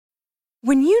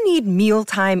When you need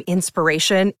mealtime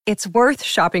inspiration, it's worth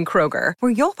shopping Kroger,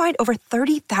 where you'll find over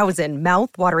 30,000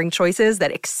 mouth-watering choices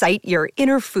that excite your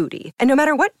inner foodie. And no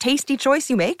matter what tasty choice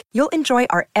you make, you'll enjoy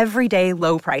our everyday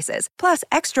low prices, plus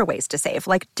extra ways to save,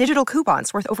 like digital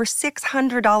coupons worth over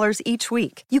 $600 each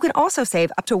week. You can also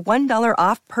save up to $1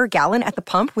 off per gallon at the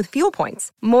pump with fuel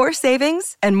points. More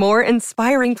savings and more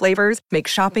inspiring flavors make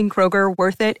shopping Kroger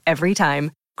worth it every time.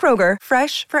 Kroger,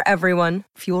 fresh for everyone.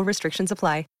 Fuel restrictions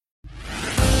apply.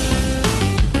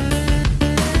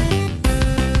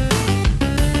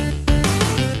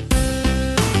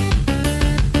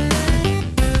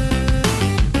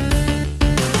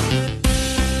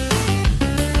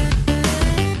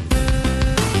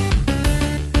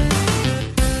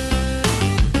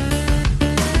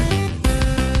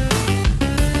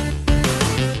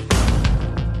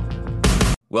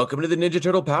 Welcome to the Ninja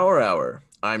Turtle Power Hour.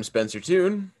 I'm Spencer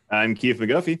Toon. I'm Keith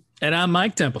McGuffey. And I'm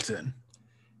Mike Templeton.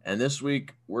 And this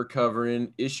week we're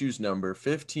covering issues number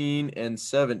 15 and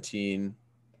 17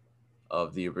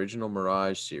 of the original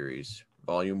Mirage series,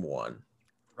 Volume 1.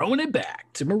 Throwing it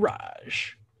back to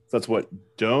Mirage. So that's what?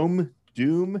 Dome,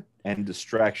 Doom, and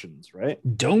Distractions, right?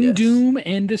 Dome, Yes. Doom,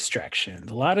 and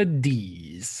Distractions. A lot of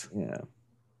D's. Yeah.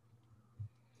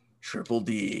 Triple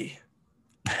D.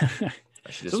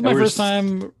 This is my first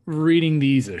time reading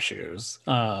these issues.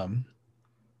 And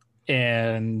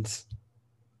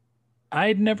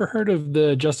I'd never heard of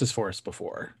the Justice Force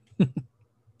before.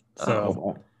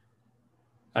 So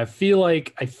I feel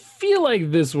like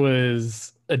this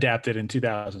was adapted in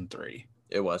 2003.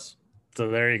 It was. So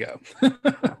there you go.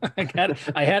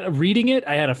 I had reading it,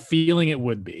 I had a feeling it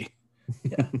would be.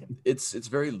 Yeah. It's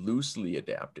very loosely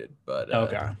adapted, but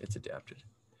Okay. It's adapted.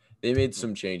 They made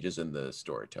some changes in the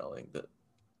storytelling that,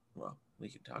 well, we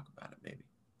could talk about it maybe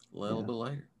a little bit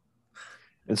later.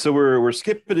 And so we're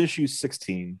skipping issue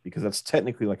 16 because that's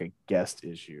technically like a guest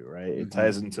issue, right? It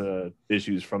ties into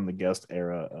issues from the guest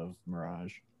era of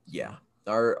Mirage. Yeah.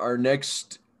 Our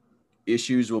next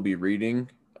issues we'll be reading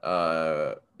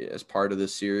as part of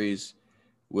this series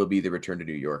will be the Return to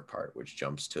New York part, which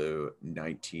jumps to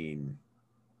 19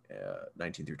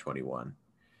 through 21.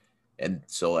 And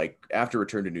so, like, after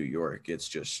Return to New York, it's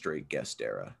just straight guest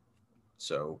era.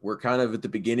 So we're kind of at the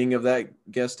beginning of that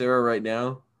guest era right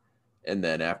now. And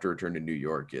then after Return to New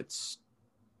York, it's...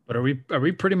 But are we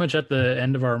pretty much at the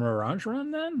end of our Mirage run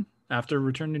then? After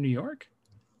Return to New York?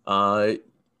 No.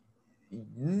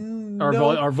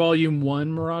 Our Volume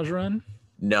 1 Mirage run?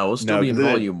 No, we'll still be in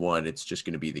Volume 1. It's just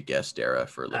going to be the guest era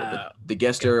for a little bit. The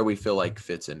guest era we feel like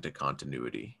fits into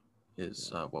continuity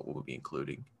is what we'll be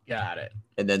including. Got it.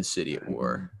 And then City at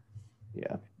War.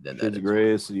 Yeah. Then Shades of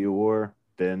Grey, City of War,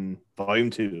 then Volume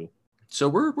 2. So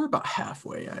we're about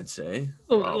halfway, I'd say.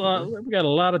 We got a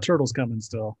lot of turtles coming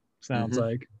still, sounds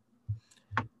like.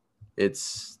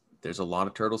 There's a lot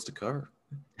of turtles to cover.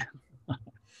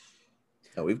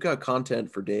 Now, we've got content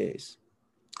for days.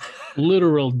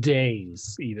 Literal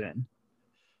days, even.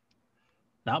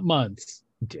 Not months,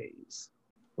 days.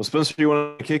 Well, Spencer, you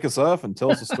want to kick us off and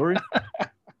tell us a story?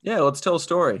 Yeah, let's tell a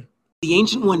story. The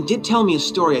Ancient One did tell me a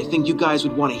story I think you guys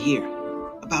would want to hear.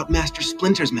 About Master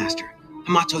Splinter's master,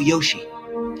 Hamato Yoshi.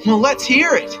 Well, let's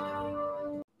hear it!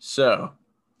 So,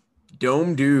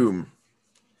 Dome Doom.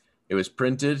 It was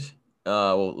printed,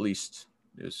 at least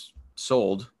it was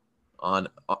sold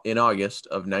in August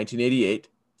of 1988.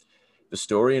 The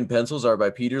story and pencils are by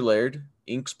Peter Laird,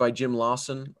 inks by Jim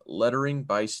Lawson, lettering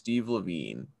by Steve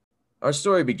Levine. Our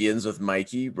story begins with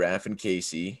Mikey, Raph, and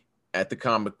Casey at the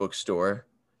comic book store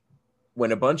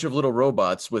when a bunch of little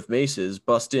robots with maces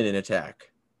bust in and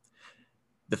attack.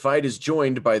 The fight is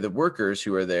joined by the workers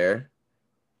who are there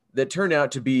that turn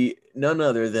out to be none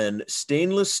other than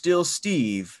Stainless Steel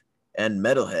Steve and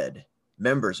Metalhead,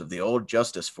 members of the old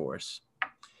Justice Force.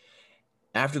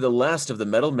 After the last of the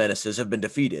metal menaces have been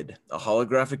defeated, a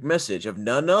holographic message of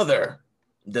none other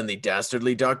than the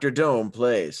dastardly Dr. Dome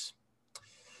plays.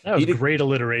 That was great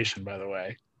alliteration, by the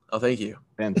way. Oh, thank you.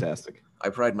 Fantastic. I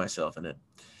pride myself in it.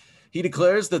 He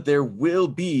declares that there will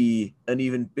be an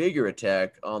even bigger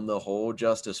attack on the whole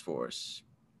Justice Force.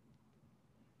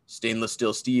 Stainless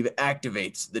Steel Steve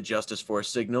activates the Justice Force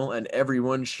signal, and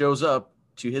everyone shows up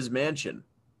to his mansion,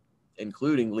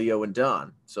 including Leo and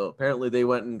Don. So apparently they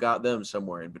went and got them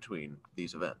somewhere in between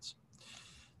these events.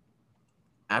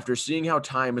 After seeing how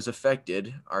time has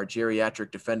affected our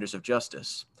geriatric defenders of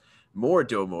justice, more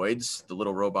Domoids, the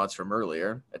little robots from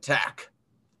earlier, attack.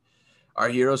 Our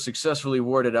heroes successfully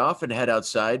ward it off and head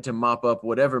outside to mop up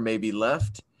whatever may be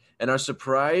left, and are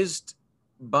surprised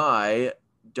by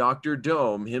Dr.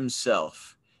 Dome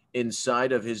himself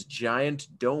inside of his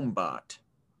giant dome bot.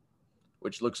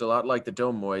 which looks a lot like the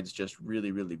Domoids, just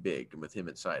really, really big and with him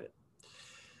inside it.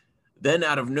 Then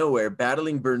out of nowhere,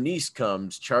 battling Bernice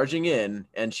comes charging in,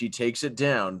 and she takes it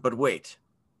down. But wait,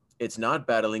 it's not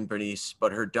battling Bernice,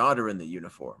 but her daughter in the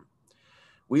uniform.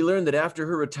 We learn that after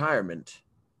her retirement,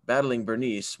 battling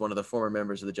Bernice, one of the former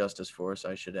members of the Justice Force,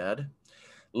 I should add,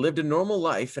 lived a normal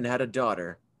life and had a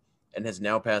daughter, and has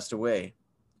now passed away.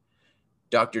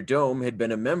 Dr. Dome had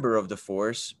been a member of the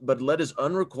Force, but let his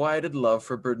unrequited love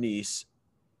for Bernice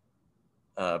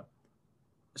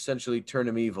essentially turn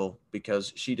him evil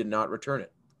because she did not return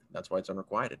it. That's why it's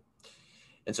unrequited.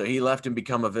 And so he left and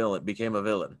became a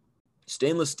villain.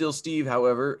 Stainless Steel Steve,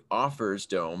 however, offers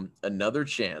Dome another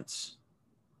chance,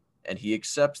 and he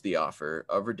accepts the offer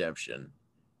of redemption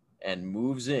and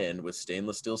moves in with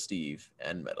Stainless Steel Steve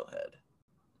and Metalhead.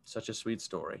 Such a sweet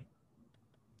story.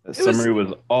 The summary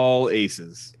was all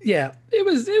aces. Yeah, it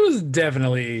was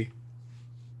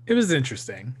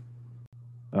interesting.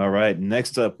 All right,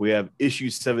 next up we have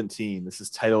issue 17. This is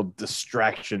titled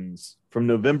Distractions from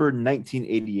November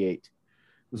 1988.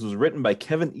 This was written by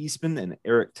Kevin Eastman and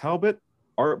Eric Talbot,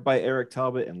 art by Eric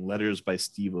Talbot, and letters by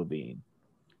Steve Levine.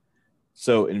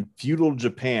 So in feudal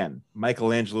Japan,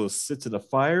 Michelangelo sits at a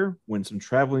fire when some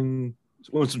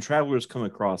travelers come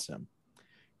across him.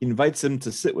 He invites them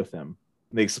to sit with him.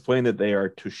 They explain that they are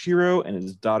Toshiro and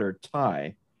his daughter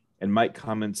Tai, and Mike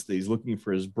comments that he's looking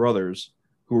for his brothers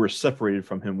who were separated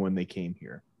from him when they came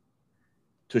here.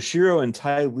 Toshiro and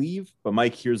Tai leave, but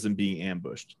Mike hears them being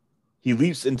ambushed. He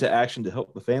leaps into action to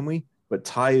help the family, but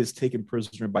Tai is taken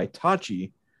prisoner by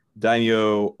Tachi,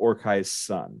 Daimyo Orkai's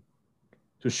son.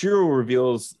 Toshiro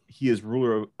reveals he is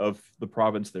ruler of the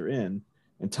province they're in,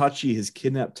 and Tachi has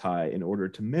kidnapped Tai in order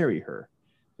to marry her.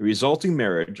 The resulting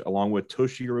marriage, along with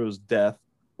Toshiro's death,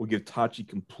 will give Tachi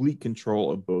complete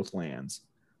control of both lands.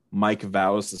 Mike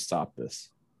vows to stop this.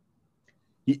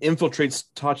 He infiltrates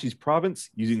Tachi's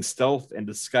province using stealth and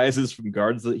disguises from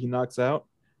guards that he knocks out,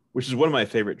 which is one of my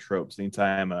favorite tropes.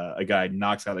 Anytime a guy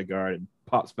knocks out a guard and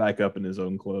pops back up in his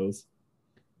own clothes.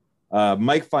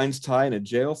 Mike finds Tai in a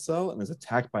jail cell and is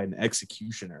attacked by an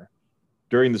executioner.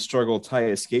 During the struggle, Tai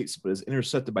escapes but is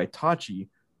intercepted by Tachi,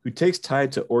 who takes Tai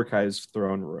to Orkai's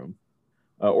throne room.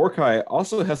 Orkai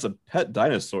also has a pet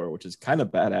dinosaur, which is kind of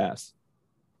badass.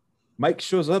 Mike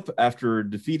shows up after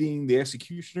defeating the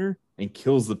executioner and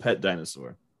kills the pet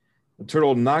dinosaur. The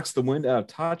turtle knocks the wind out of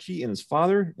Tachi and his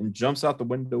father and jumps out the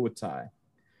window with Tai.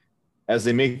 As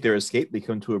they make their escape, they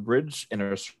come to a bridge and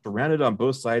are surrounded on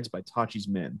both sides by Tachi's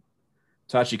men.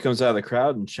 Tachi comes out of the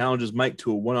crowd and challenges Mike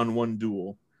to a one-on-one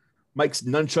duel. Mike's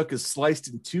nunchuck is sliced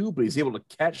in two, but he's able to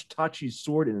catch Tachi's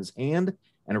sword in his hand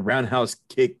and roundhouse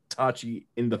kick Tachi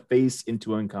in the face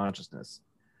into unconsciousness.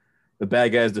 The bad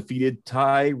guy is defeated.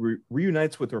 Tai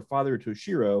reunites with her father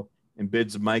Toshiro and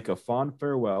bids Mike a fond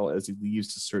farewell as he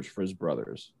leaves to search for his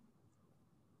brothers.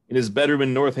 In his bedroom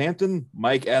in Northampton,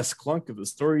 Mike asks Clunk if the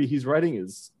story he's writing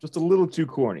is just a little too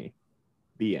corny.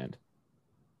 The end.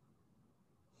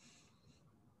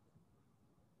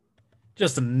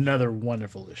 Just another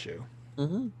wonderful issue.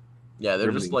 Mm-hmm. Yeah,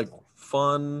 they're just like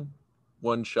fun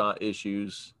one-shot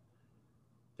issues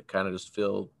that kind of just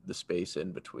fill the space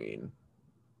in between.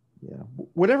 Yeah.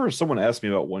 Whenever someone asks me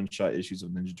about one-shot issues of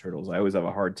Ninja Turtles, I always have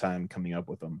a hard time coming up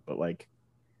with them. But like,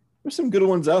 there's some good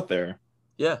ones out there.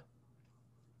 Yeah.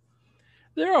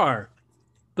 There are.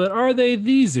 But are they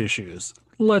these issues?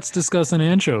 Let's discuss an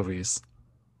anchovies.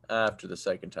 After the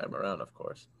second time around, of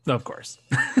course. Of course.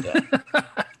 Yeah.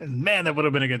 Man, that would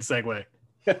have been a good segue.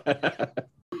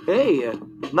 Hey,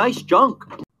 nice junk.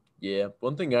 Yeah.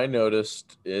 One thing I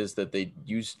noticed is that they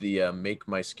used the Make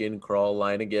My Skin Crawl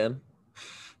line again.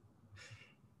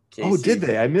 Casey, oh, did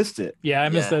they? I missed it. Yeah, I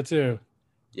missed that too.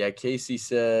 Yeah, Casey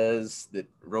says that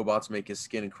robots make his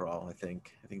skin crawl, I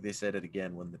think. I think they said it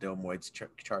again when the Domoids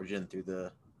charge in through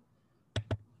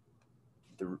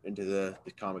into the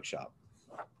comic shop.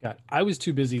 God, I was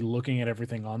too busy looking at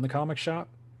everything on the comic shop,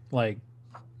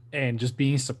 and just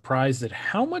being surprised at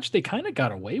how much they kind of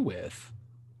got away with.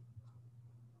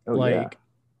 Oh,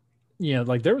 yeah,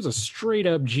 there was a straight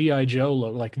up G.I. Joe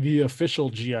logo, like the official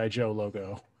G.I. Joe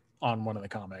logo on one of the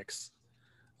comics.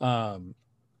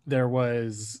 There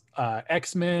was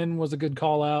X-Men was a good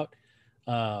call out,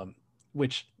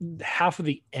 which half of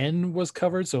the N was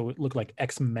covered, so it looked like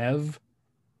X-Mev.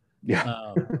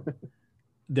 Yeah.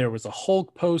 There was a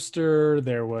Hulk poster.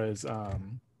 There was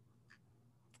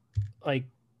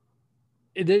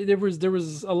there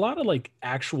was a lot of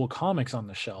actual comics on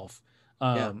the shelf,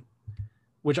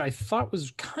 which I thought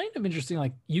was kind of interesting.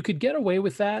 Like you could get away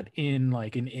with that in an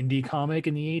indie comic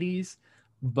in the 80s,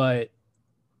 but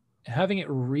having it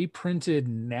reprinted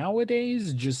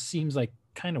nowadays just seems like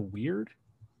kind of weird.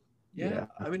 Yeah,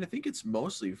 I mean, I think it's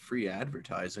mostly free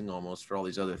advertising almost for all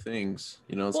these other things.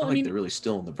 You know, it's Well, not like they're really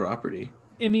stealing the property.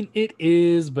 I mean, it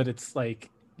is, but it's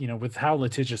like, you know, with how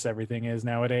litigious everything is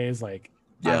nowadays, like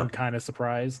I'm kind of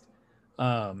surprised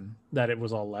that it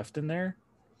was all left in there.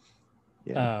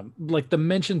 Yeah. Like the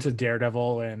mention to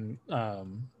Daredevil and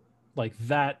like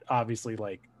that, obviously,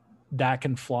 like that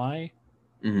can fly.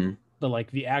 Mm-hmm. But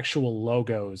like the actual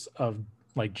logos of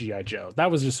like G.I. Joe, that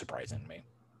was just surprising to me.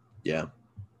 Yeah.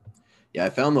 Yeah, I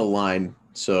found the line.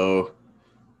 So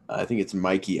I think it's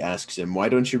Mikey asks him, "Why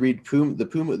don't you read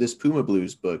this Puma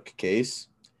Blues book, Case?"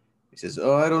 He says,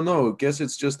 "Oh, I don't know. Guess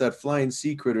it's just that flying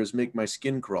sea critters make my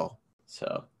skin crawl."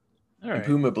 So, All right.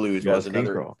 Puma Blues was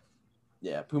another. Crawl.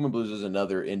 Yeah, Puma Blues is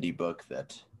another indie book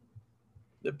that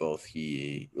both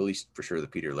he, at least for sure,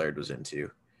 that Peter Laird was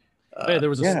into. Hey, there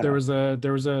was a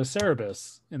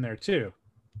Cerebus in there too.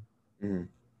 Mhm.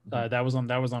 That was on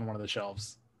one of the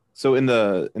shelves. So in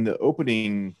the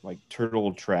opening like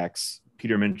turtle tracks,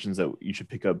 Peter mentions that you should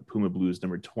pick up Puma Blues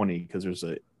number 20 because there's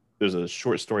a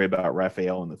short story about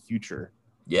Raphael in the future.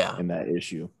 Yeah. In that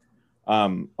issue.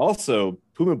 Also,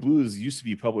 Puma Blues used to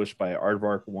be published by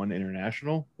Aardvark One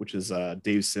International, which is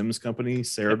Dave Sims' company,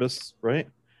 Cerebus, right?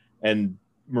 And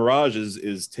Mirage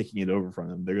is taking it over from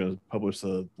them. They're going to publish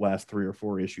the last 3 or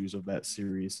 4 issues of that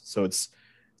series. So it's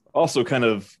also kind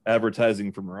of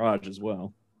advertising for Mirage as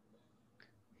well.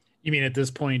 You mean at this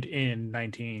point in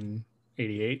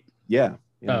 1988? Yeah.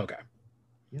 Oh, okay.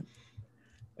 Yeah.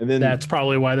 And then that's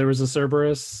probably why there was a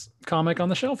Cerberus comic on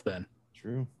the shelf then.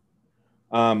 True.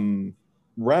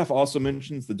 Raph also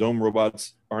mentions the Dome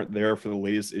robots aren't there for the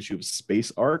latest issue of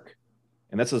Space Arc,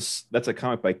 and that's a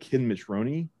comic by Ken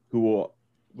Mitroni, who will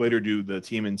later do the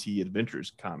TMNT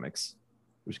Adventures comics,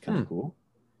 which is kind of cool.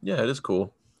 Yeah, it is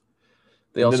cool.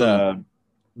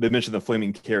 They mentioned the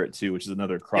Flaming Carrot too, which is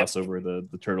another crossover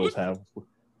the Turtles have.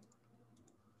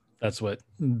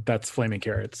 That's Flaming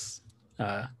Carrot's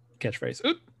catchphrase.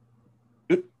 Oop.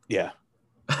 Yeah.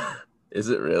 Is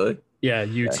it really? Yeah,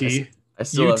 UT. I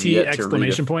still have yet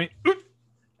exclamation point.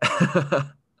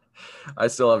 I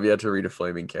still have yet to read a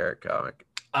Flaming Carrot comic.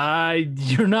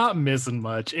 You're not missing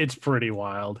much. It's pretty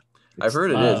wild. I've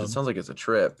heard it is. It sounds like it's a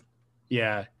trip.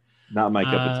 Yeah. Not my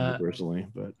cup of tea personally,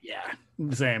 but yeah,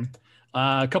 same.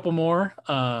 A couple more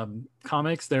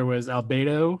comics. There was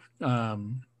Albedo,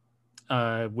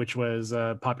 which was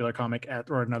a popular comic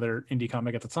or another indie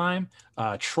comic at the time.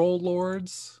 Troll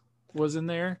Lords was in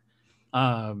there.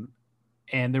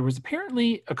 And there was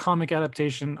apparently a comic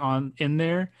adaptation in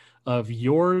there of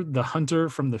You're the Hunter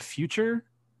from the Future,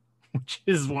 which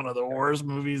is one of the worst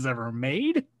movies ever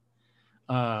made.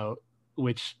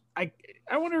 Which I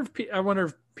wonder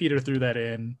if Peter threw that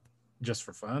in just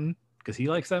for fun because he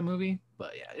likes that movie.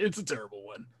 But yeah, it's a terrible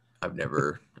one. I've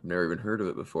never even heard of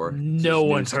it before. No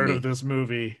one's heard of this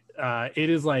movie. It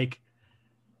is like,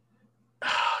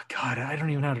 oh God, I don't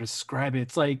even know how to describe it.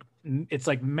 It's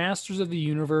like Masters of the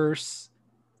Universe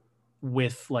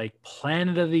with like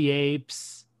Planet of the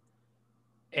Apes,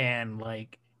 and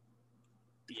like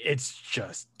it's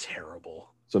just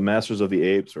terrible. So Masters of the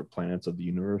Apes or Planets of the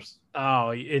Universe?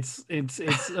 Oh, it's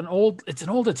an old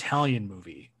Italian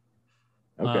movie.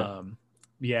 Okay.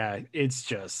 Yeah, it's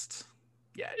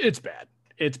bad.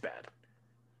 It's bad.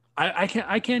 I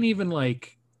can't even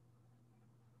like,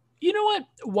 you know what?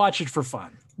 Watch it for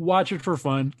fun. Let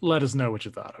us know what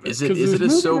you thought of it. Is it a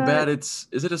so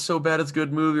bad it's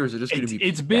good movie, or is it just going to be?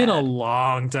 It's been a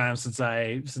long time since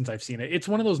I've seen it. It's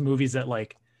one of those movies that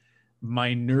like my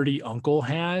nerdy uncle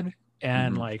had,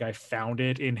 and like I found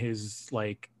it in his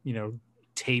like, you know,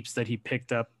 tapes that he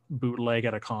picked up bootleg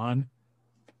at a con.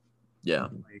 Yeah.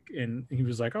 And he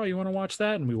was like, "Oh, you want to watch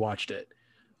that?" And we watched it.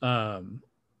 Yeah,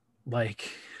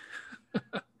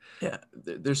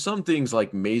 there's some things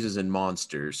like Mazes and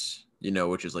Monsters, you know,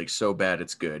 which is like so bad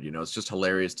it's good. You know, it's just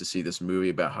hilarious to see this movie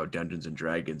about how Dungeons and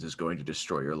Dragons is going to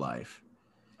destroy your life.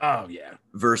 Oh yeah.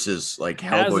 Versus like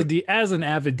Hellboy. As an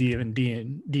avid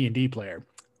D&D player,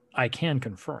 I can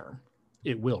confirm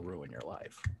it will ruin your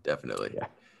life. Definitely. Yeah.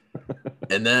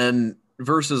 And then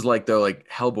versus like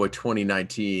Hellboy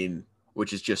 2019,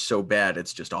 which is just so bad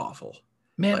it's just awful.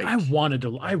 Man, like, I wanted to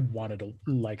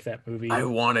like that movie. I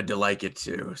wanted to like it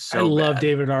too. So I love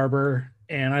David Arbor,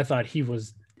 and I thought he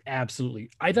was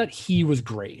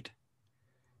great.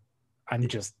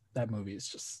 That movie is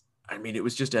just. I mean, it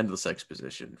was just endless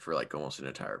exposition for like almost an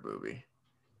entire movie,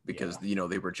 because you know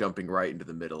they were jumping right into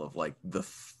the middle of like the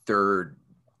third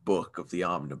book of the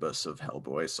omnibus of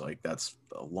Hellboy. So like that's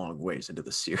a long ways into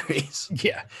the series.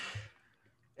 Yeah.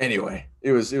 Anyway,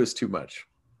 it was too much.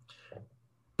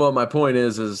 But my point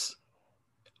is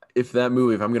if I'm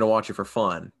gonna watch it for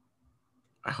fun,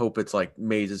 I hope it's like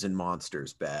Mazes and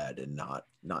Monsters bad and not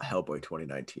Hellboy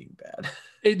 2019 bad.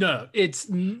 No, it's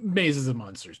Mazes and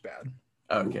Monsters bad.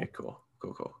 Okay, cool.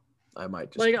 I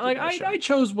might just I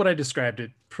chose what I described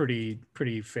it pretty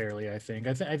fairly. I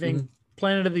think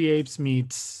Planet of the Apes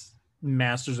meets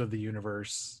Masters of the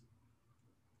Universe.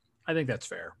 I think that's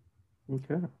fair.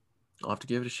 Okay. I'll have to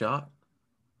give it a shot.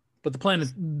 But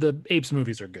the Apes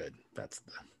movies are good. That's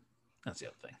the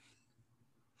other thing.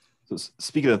 So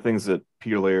speaking of things that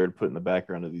Peter Laird put in the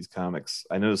background of these comics,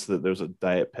 I noticed that there's a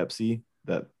Diet Pepsi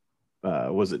that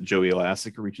was it Joey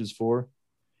Elastic reaches for.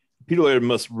 Peter Laird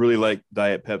must really like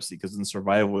Diet Pepsi because in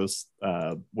Survivalist,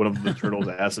 one of the turtles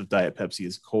asks if Diet Pepsi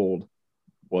is cold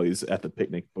while he's at the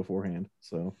picnic beforehand.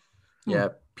 So yeah,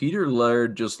 Peter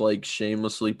Laird just like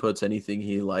shamelessly puts anything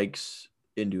he likes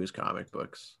into his comic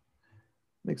books.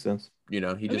 Makes sense. He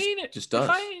just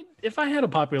does. If I had a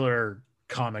popular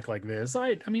comic like this,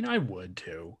 I would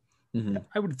too. Mm-hmm.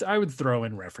 I would throw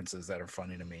in references that are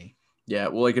funny to me. Yeah,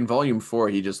 well, like in volume 4,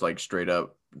 he just like straight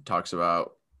up talks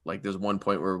about like there's one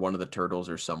point where one of the turtles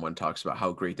or someone talks about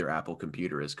how great their Apple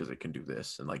computer is because it can do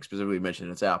this, and like specifically mentioned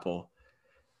it's Apple.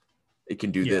 It can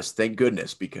do this. Thank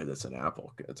goodness, because it's an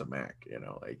Apple. It's a Mac.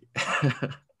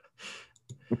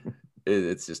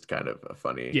 It's just kind of a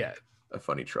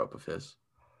funny trope of his.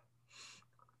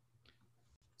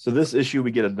 So this issue,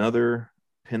 we get another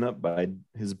pinup by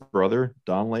his brother,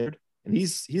 Don Laird. And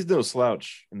he's no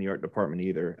slouch in the art department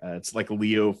either. It's like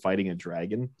Leo fighting a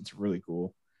dragon. It's really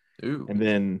cool. Ooh. And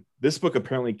then this book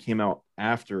apparently came out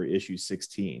after issue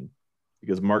 16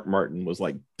 because Mark Martin was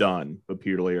like done, but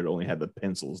Peter Laird only had the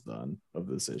pencils done of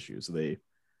this issue. So they,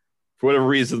 for whatever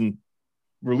reason,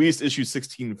 released issue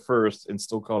 16 first and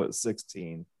still called it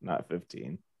 16, not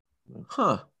 15.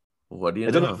 Huh. What do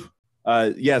you know? So I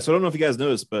don't know if you guys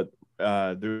noticed, but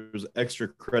there's extra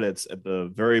credits at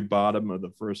the very bottom of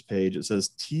the first page. It says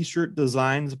t-shirt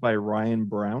designs by Ryan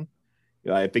Brown.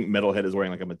 I think Metalhead is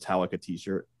wearing like a Metallica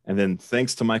t-shirt. And then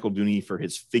thanks to Michael Dooney for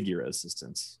his figure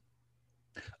assistance.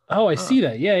 Oh, I see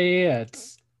that. Yeah.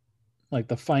 It's like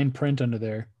the fine print under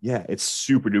there. Yeah, it's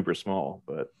super duper small,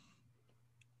 but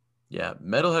yeah,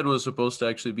 Metalhead was supposed to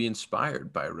actually be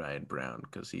inspired by Ryan Brown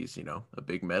because he's, a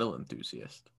big metal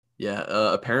enthusiast. Yeah,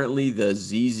 apparently the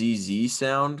ZZZ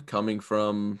sound coming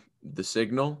from the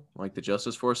signal, like the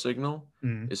Justice Force signal,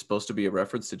 is supposed to be a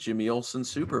reference to Jimmy Olsen's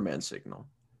Superman signal.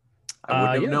 I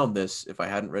wouldn't have known this if I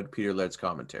hadn't read Peter Laird's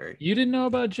commentary. You didn't know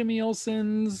about Jimmy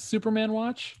Olsen's Superman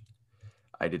watch?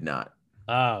 I did not.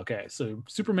 Okay. So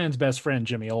Superman's best friend,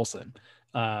 Jimmy Olsen,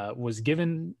 was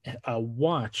given a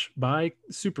watch by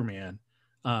Superman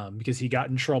because he got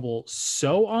in trouble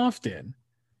so often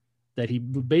that he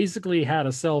basically had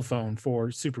a cell phone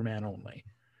for Superman only.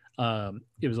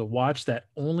 It was a watch that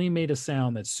only made a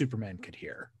sound that Superman could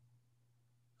hear.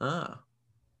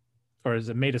 Or is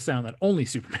it made a sound that only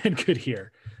Superman could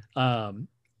hear? And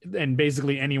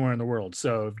basically anywhere in the world.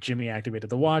 So if Jimmy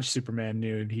activated the watch, Superman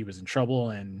knew he was in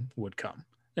trouble and would come.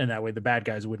 And that way the bad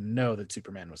guys wouldn't know that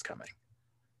Superman was coming.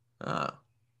 Well,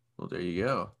 there you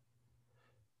go.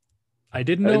 I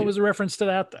didn't know it was a reference to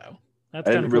that, though. That's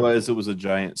I didn't realize it was a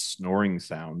giant snoring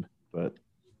sound, but.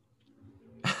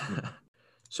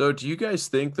 So do you guys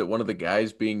think that one of the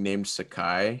guys being named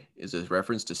Sakai is a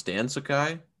reference to Stan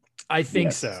Sakai? I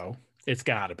think so. It's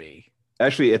got to be.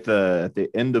 Actually, at the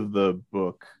end of the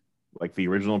book, like the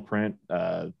original print,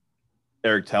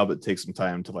 Eric Talbot takes some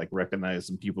time to like recognize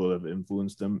some people that have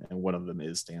influenced him, and one of them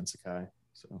is Stan Sakai.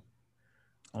 So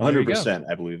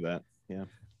 100%, I believe that. Yeah.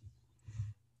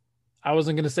 I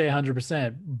wasn't going to say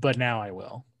 100%, but now I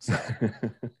will. So,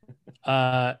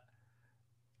 I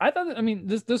thought,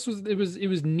 it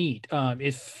was neat.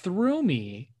 It threw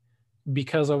me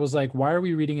because I was like, why are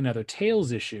we reading another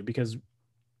Tales issue? Because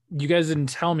you guys didn't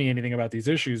tell me anything about these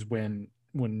issues when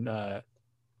I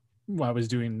was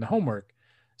doing the homework.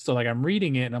 So like, I'm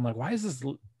reading it and I'm like, why is this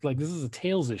like, this is a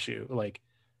Tales issue? Like,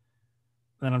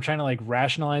 and I'm trying to like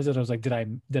rationalize it. I was like, did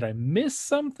I miss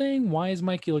something? Why is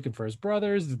Mikey looking for his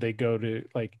brothers? Did they go to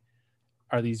like,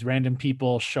 are these random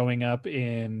people showing up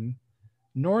in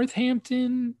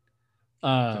Northampton?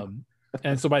 And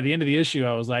so by the end of the issue,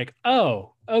 I was like,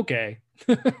 oh, okay.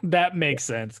 That makes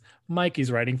sense.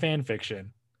 Mikey's writing fan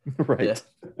fiction. Right.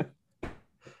 Yeah.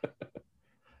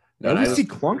 Now we see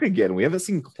Clunk again. We haven't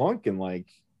seen Clunk in like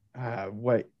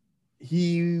what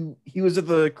he was at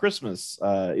the Christmas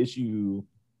issue.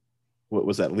 What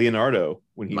was that? Leonardo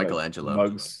when he Michelangelo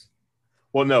mugs.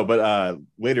 Well, no, but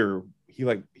later he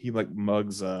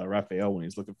mugs Raphael when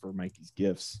he's looking for Mikey's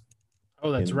gifts.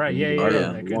 Oh, that's right. Yeah.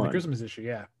 In the Christmas issue.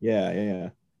 Yeah.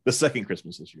 The second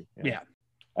Christmas issue. Yeah.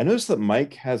 I noticed that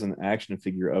Mike has an action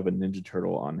figure of a Ninja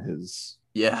Turtle on his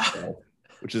Yeah. shelf,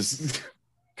 which is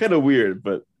kind of weird,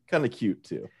 but kind of cute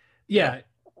too. Yeah.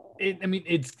 I mean,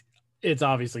 it's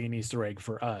obviously an Easter egg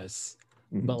for us,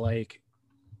 Mhm. but like,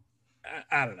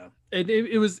 I don't know.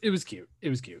 It was cute. It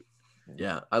was cute.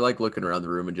 Yeah, I like looking around the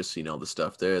room and just seeing all the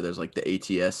stuff there. There's like the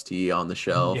ATST on the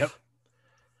shelf. Yep.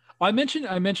 I mentioned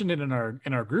it in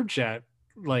our group chat.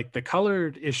 Like the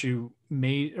colored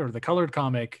the colored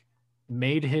comic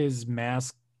made his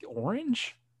mask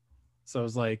orange. So I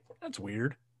was like, that's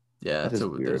weird. Yeah, That is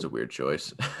there's a weird. weird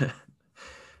choice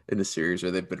in the series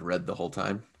where they've been red the whole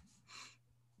time.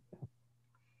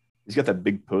 He's got that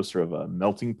big poster of a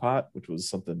melting pot, which was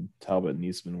something Talbot and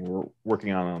Eastman were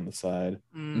working on the side.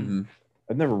 Mm-hmm.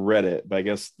 I've never read it, but I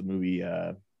guess the movie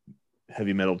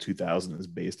Heavy Metal 2000 is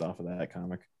based off of that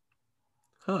comic.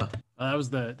 Huh. That was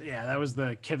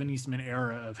the Kevin Eastman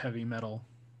era of heavy metal.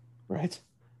 Right.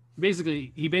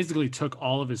 He basically took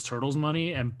all of his Turtles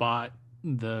money and bought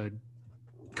the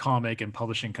comic and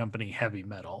publishing company Heavy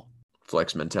Metal.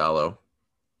 Flex Mentallo.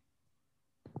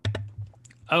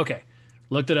 Okay.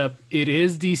 Looked it up. It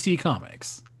is DC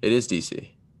Comics. It is DC.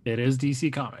 It is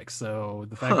DC Comics. So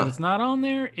the fact that it's not on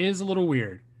there is a little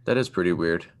weird. That is pretty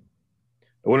weird.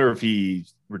 I wonder if he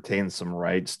retains some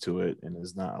rights to it and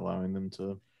is not allowing them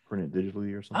to print it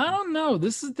digitally or something. I don't know.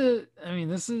 This is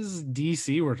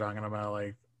DC we're talking about.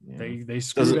 Like Yeah. they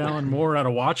screwed Alan Moore out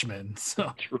of Watchmen.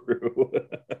 So True.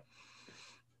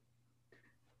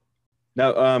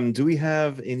 Now, do we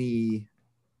have any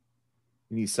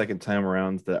second time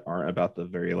arounds that aren't about the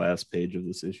very last page of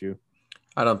this issue?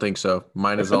 I don't think so.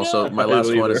 Mine is also my last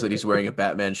Either. one is that he's wearing a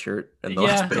Batman shirt. And the yeah,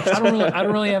 last page. I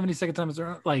don't really have any second times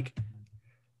around. Like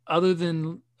other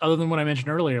than what I mentioned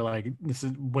earlier, like this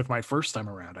is with my first time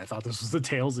around. I thought this was the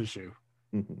Tails issue.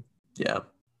 Mm-hmm. Yeah.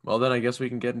 Well, then I guess we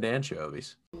can get into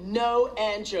anchovies. No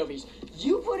anchovies.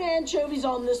 You put anchovies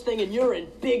on this thing and you're in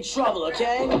big trouble,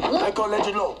 okay? I can't let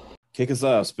you know. Kick us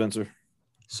off, Spencer.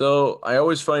 So I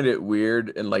always find it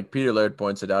weird, and like Peter Laird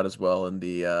points it out as well in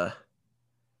the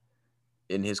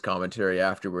in his commentary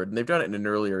afterward, and they've done it in an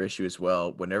earlier issue as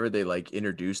well. Whenever they like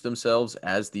introduce themselves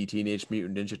as the Teenage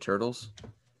Mutant Ninja Turtles,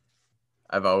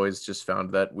 I've always just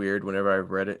found that weird whenever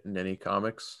I've read it in any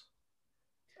comics.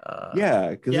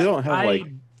 Because they don't have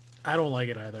I don't like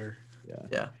it either.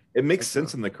 Yeah. It makes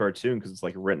sense in the cartoon because it's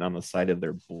like written on the side of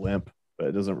their blimp, but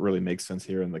it doesn't really make sense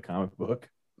here in the comic book.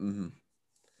 Mm-hmm.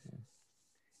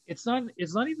 It's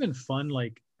not even fun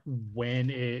like when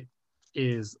it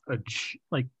is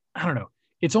like I don't know.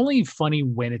 It's only funny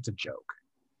when it's a joke.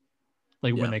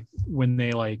 Like when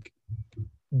they like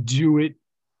do it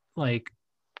like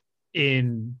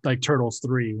in like Turtles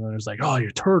 3 when it's like, oh,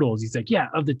 you're turtles. He's like, yeah,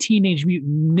 of the Teenage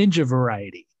Mutant Ninja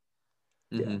variety.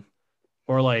 Mm-hmm.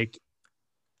 Or like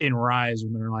in Rise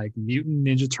when they're like Mutant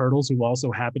Ninja Turtles who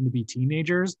also happen to be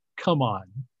teenagers. Come on.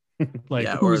 Like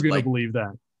who's gonna believe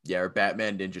that? Yeah, or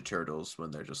Batman Ninja Turtles when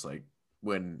they're just like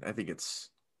when I think it's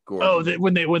Gordon. Oh,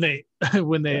 when they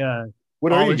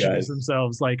What all are you introduce guys?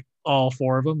 themselves, like all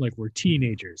four of them, like we're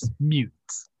teenagers,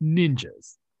 mutants,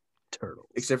 ninjas, turtles.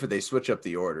 Except for they switch up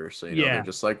the order, so Yeah. they're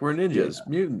just like we're ninjas,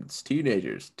 mutants,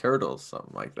 teenagers, turtles,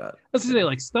 something like that. Let's say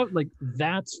like stuff like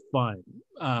that's fun.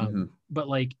 But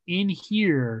like in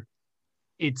here,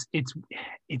 it's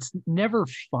never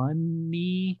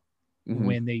funny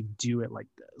when they do it like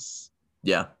this.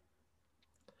 Yeah.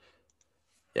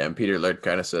 Yeah, and Peter Laird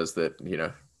kind of says that,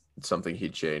 it's something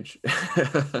he'd change.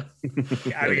 I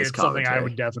mean, it's something I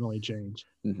would definitely change.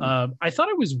 Mm-hmm. I thought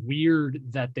it was weird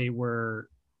that the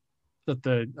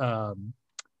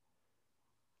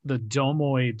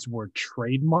domoids were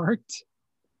trademarked.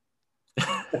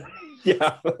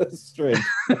 Yeah, that's strange.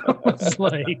 I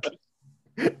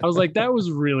was like, that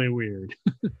was really weird.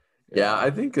 Yeah, I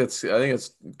think it's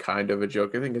kind of a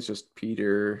joke. I think it's just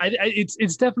Peter.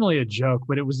 It's definitely a joke,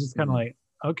 but it was just kind of like,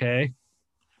 okay,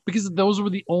 because those were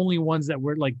the only ones that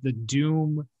were like the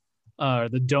Dome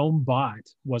bot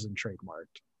wasn't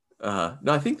trademarked.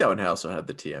 No, I think that one also had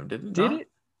the TM, didn't it? Did it?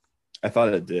 I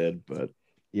thought it did, but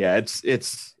yeah,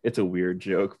 it's a weird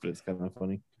joke, but it's kind of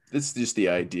funny. It's just the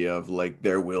idea of like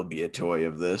there will be a toy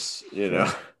of this,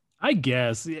 I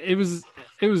guess it was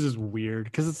just weird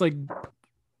because it's like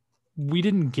we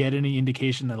didn't get any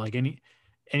indication that like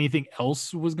anything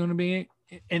else was going to be,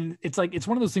 and it's like it's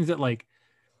one of those things that like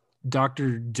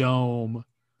Dr. Dome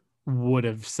would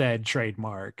have said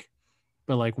trademark,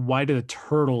 but like why do the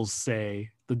turtles say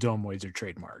the Domoids are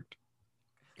trademarked?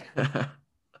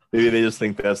 Maybe they just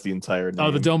think that's the entire name.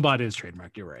 Oh, the Dome bot is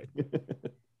trademarked. You're right.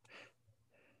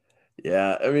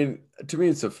 Yeah, I mean, to me,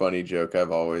 it's a funny joke.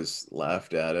 I've always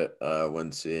laughed at it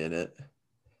when seeing it.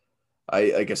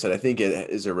 Like I said, I think it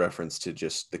is a reference to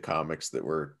just the comics that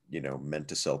were, meant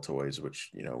to sell toys,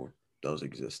 which, those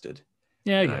existed.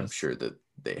 Yeah, I And guess. I'm sure that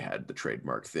they had the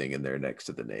trademark thing in there next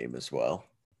to the name as well.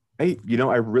 I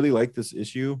really like this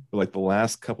issue, but like the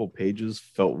last couple pages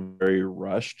felt very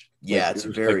rushed. Yeah, Like, it's it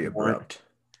was, very like, abrupt.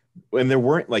 And there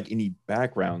weren't like any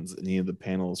backgrounds in any of the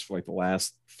panels for like the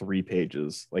last 3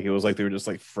 pages. Like it was like they were just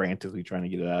like frantically trying to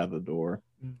get it out of the door.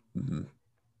 Mm-hmm.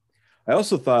 I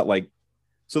also thought like,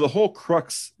 so the whole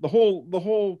crux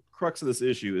of this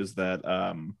issue is that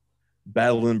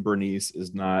Madeline Bernice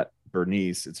is not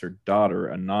Bernice, it's her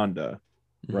daughter Ananda,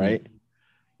 right?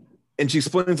 And she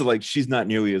explains that like she's not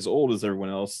nearly as old as everyone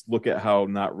else. Look at how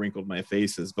not wrinkled my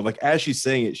face is. But like as she's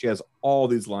saying it, she has all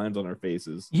these lines on her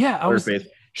faces. Yeah, face.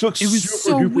 She looks it was super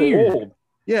so duper weird. old.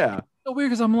 Yeah, so weird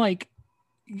because I'm like,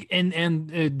 and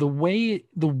the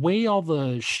way all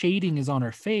the shading is on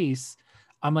her face,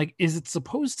 I'm like, is it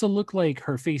supposed to look like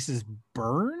her face is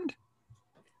burned?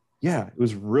 Yeah, it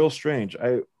was real strange.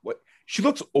 She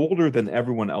looks older than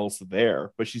everyone else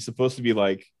there, but she's supposed to be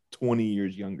like 20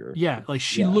 years younger. Yeah, like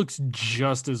she looks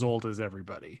just as old as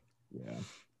everybody. Yeah.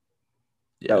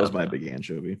 That was my big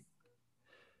anchovy.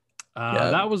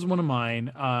 That was one of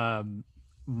mine.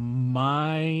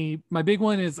 My big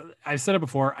one is, I've said it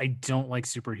before, I don't like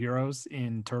superheroes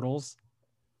in Turtles.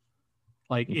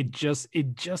 Like it just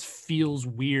feels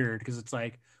weird because it's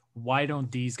like, why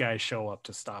don't these guys show up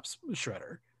to stop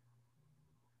Shredder?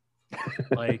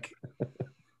 Like,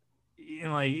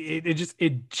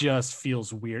 it just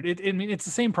feels weird. I mean, it's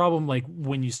the same problem like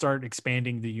when you start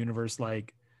expanding the universe.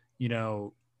 Like,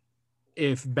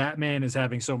 if Batman is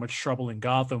having so much trouble in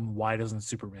Gotham, why doesn't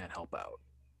Superman help out?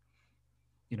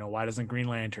 Why doesn't Green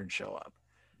Lantern show up?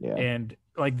 Yeah. And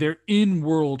like they're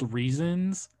in-world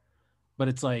reasons, but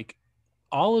it's like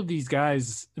all of these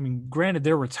guys, I mean, granted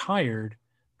they're retired,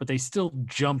 but they still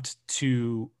jumped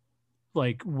to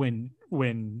like when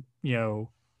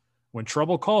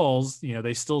trouble calls,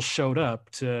 they still showed up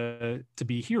to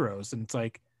be heroes. And it's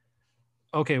like,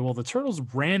 okay, well, the Turtles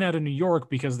ran out of New York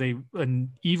because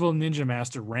an evil ninja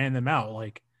master ran them out.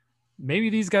 Like maybe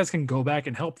these guys can go back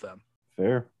and help them.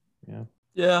 Fair. Yeah.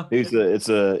 Yeah. It's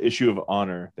a issue of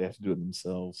honor. They have to do it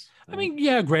themselves. I mean,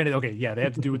 yeah, granted. Okay. Yeah. They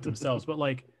have to do it themselves, but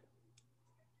like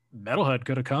Metalhead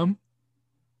could have come.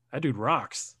 That dude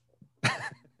rocks.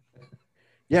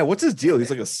 Yeah. What's his deal? He's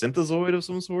like a synthezoid of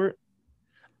some sort.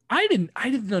 I didn't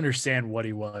understand what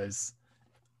he was.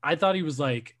 I thought he was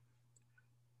like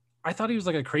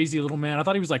a crazy little man. I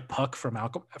thought he was like Puck from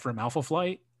Alpha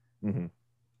Flight. Mm-hmm.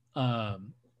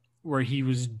 Where he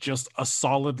was just a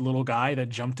solid little guy that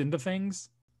jumped into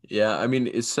things. Yeah, I mean,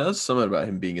 it says something about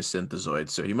him being a synthezoid,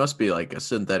 so he must be like a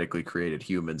synthetically created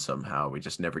human somehow. We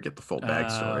just never get the full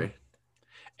backstory.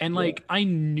 And like, I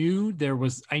knew the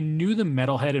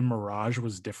Metalhead in Mirage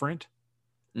was different.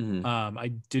 Mm-hmm. I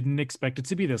didn't expect it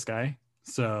to be this guy.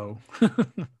 So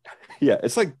yeah,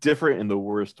 it's like different in the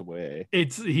worst way.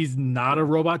 He's not a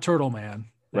robot turtle man.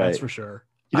 That's for sure.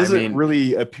 He doesn't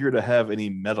really appear to have any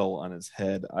metal on his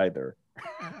head either.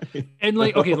 And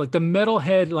like, okay, like the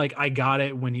Metalhead, like I got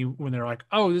it when they're like,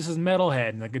 oh, this is Metalhead.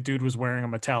 And like a dude was wearing a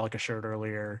Metallica shirt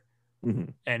earlier.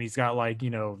 Mm-hmm. And he's got like,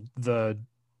 the,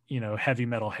 heavy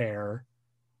metal hair.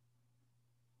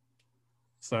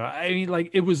 So, I mean, like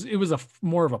it was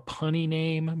more of a punny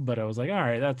name, but I was like, all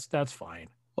right, that's fine.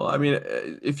 Well, I mean,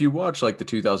 if you watch like the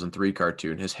 2003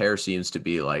 cartoon, his hair seems to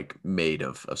be like made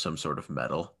of some sort of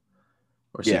metal.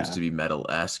 Or seems to be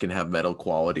metal-esque and have metal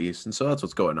qualities. And so that's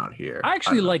what's going on here. I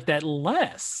actually like that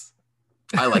less.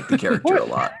 I like the character a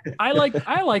lot. I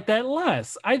like that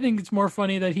less. I think it's more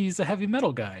funny that he's a heavy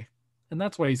metal guy. And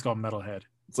that's why he's called Metalhead.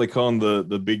 It's like calling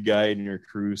the big guy in your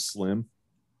crew Slim.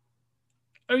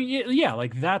 Oh, yeah,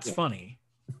 like that's funny.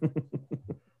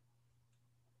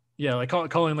 Yeah, like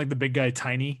calling like the big guy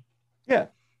Tiny. Yeah.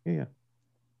 I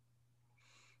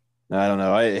don't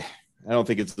know. I don't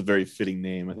think it's a very fitting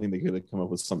name. I think they could have come up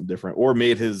with something different or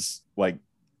made his like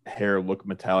hair look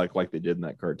metallic like they did in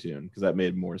that cartoon, because that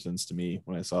made more sense to me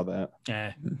when I saw that.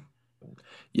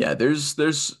 Yeah, there's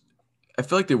I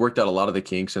feel like they worked out a lot of the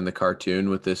kinks in the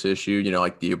cartoon with this issue,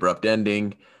 like the abrupt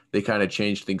ending. They kind of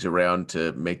changed things around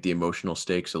to make the emotional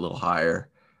stakes a little higher.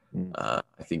 I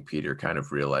think Peter kind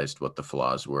of realized what the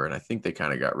flaws were, and I think they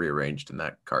kind of got rearranged in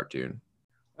that cartoon.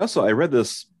 Also, I read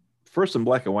this first in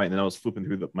black and white, and then I was flipping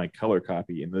through my color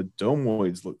copy, and the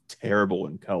Domoids look terrible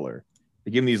in color.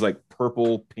 They give them these like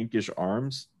purple pinkish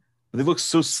arms, but they look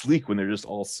so sleek when they're just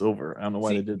all silver. I don't know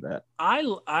why they did that. I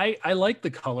like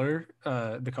the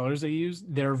colors they use.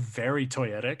 They're very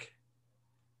toyetic.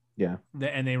 Yeah.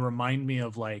 And they remind me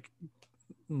of like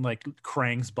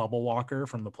Krang's Bubble Walker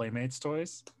from the Playmates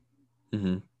toys.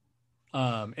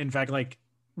 Mm-hmm. In fact, like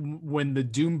when the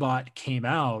Doombot came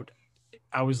out,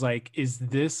 I was like, is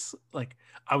this like,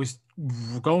 I was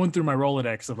going through my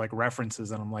Rolodex of like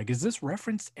references and I'm like, is this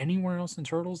referenced anywhere else in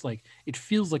Turtles? Like, it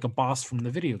feels like a boss from the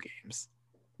video games.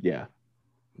 Yeah.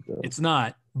 It's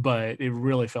not, but it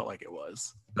really felt like it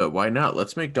was. But why not?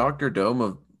 Let's make Dr.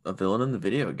 Dome a villain in the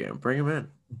video game. Bring him in.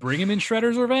 Bring him in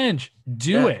Shredder's Revenge.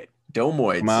 Do it.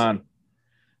 Domoids. Come on.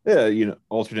 Yeah,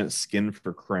 alternate skin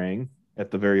for Krang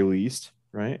at the very least,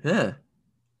 right? Yeah.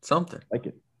 Something. I like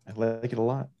it. I like it a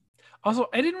lot. Also,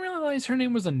 I didn't realize her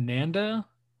name was Ananda.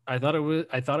 I thought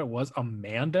it was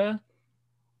Amanda.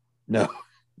 No,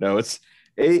 it's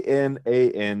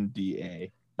Ananda.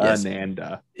 Yes.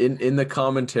 Ananda. In the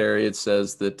commentary, it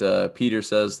says that Peter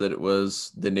says that it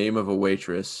was the name of a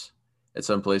waitress at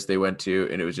some place they went to,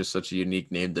 and it was just such a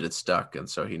unique name that it stuck, and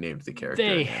so he named the character.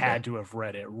 They Ananda. had to have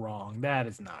read it wrong. That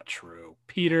is not true.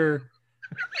 Peter,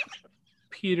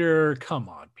 come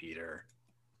on, Peter.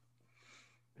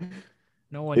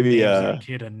 No one Maybe, names their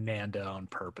kid Ananda on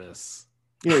purpose.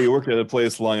 You work at a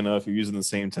place long enough, you're using the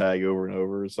same tag over and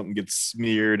over. Something gets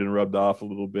smeared and rubbed off a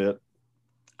little bit.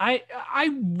 I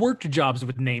worked jobs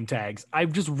with name tags. I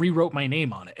just rewrote my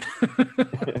name on it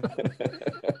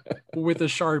with a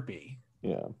Sharpie.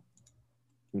 Yeah.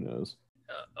 Who knows?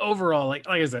 Overall, like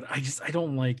I said, I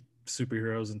don't like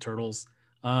superheroes and turtles.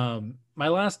 My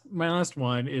last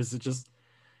one is just,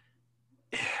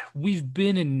 we've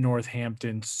been in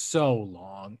Northampton so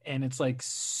long, and it's like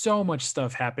so much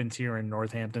stuff happens here in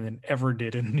Northampton than ever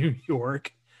did in New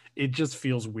York. It just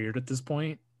feels weird at this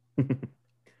point.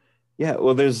 Yeah,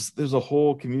 well, there's a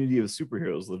whole community of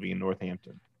superheroes living in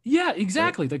Northampton. Yeah,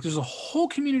 exactly. Right? Like there's a whole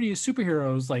community of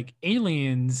superheroes, like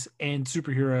aliens and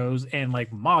superheroes and like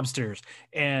mobsters,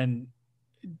 and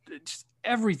just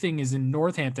everything is in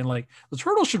Northampton. Like the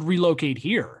Turtles should relocate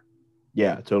here.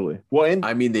 Yeah, totally. Well, and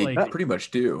I mean, they like, pretty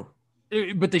much do.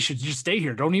 But they should just stay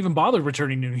here. Don't even bother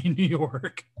returning to New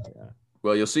York. Yeah.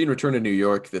 Well, you'll see in Return to New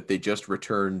York that they just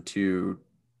return to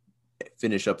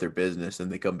finish up their business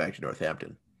and they come back to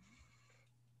Northampton.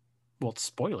 Well,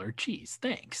 spoiler, geez,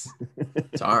 thanks.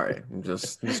 Sorry, I'm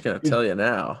just gonna tell you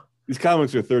now. These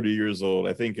comics are 30 years old.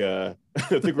 I think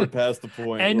we're past the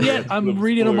point. And yet I'm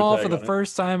reading them all for the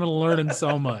first time and learning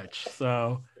so much.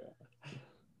 So,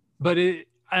 but it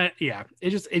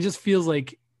just feels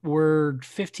like we're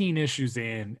 15 issues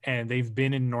in and they've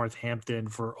been in Northampton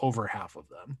for over half of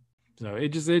them. So it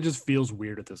just feels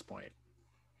weird at this point.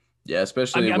 Yeah,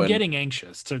 especially I'm getting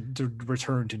anxious to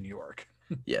return to New York.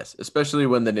 Yes, especially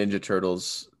when the Ninja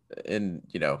Turtles, and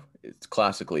it's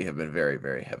classically have been very,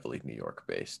 very heavily New York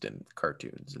based and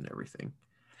cartoons and everything.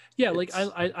 Yeah, like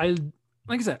I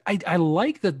like I said, I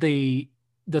like that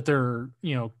they're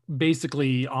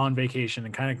basically on vacation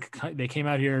and kind of they came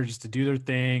out here just to do their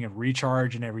thing and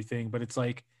recharge and everything. But it's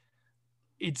like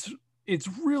it's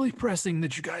really pressing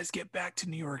that you guys get back to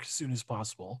New York as soon as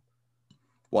possible.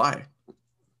 Why?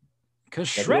 Because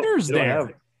Shredder's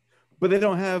there. But they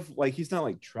don't have, like, he's not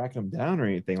like tracking them down or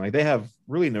anything. Like, they have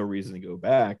really no reason to go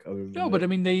back. But I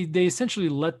mean, they essentially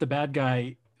let the bad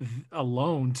guy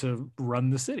alone to run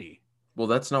the city. Well,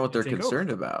 that's not what they're concerned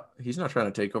about. He's not trying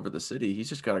to take over the city. He's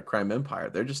just got a crime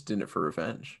empire. They're just in it for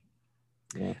revenge.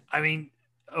 Yeah. I mean,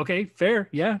 okay, fair.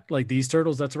 Yeah. Like these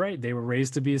turtles, that's right. They were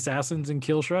raised to be assassins and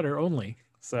kill Shredder only.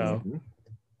 So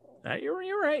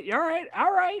you're right.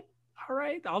 All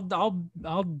right.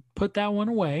 I'll put that one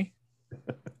away.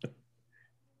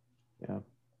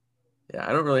 Yeah,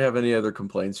 I don't really have any other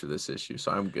complaints for this issue,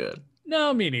 so I'm good.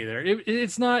 No, me neither.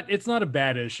 It's not a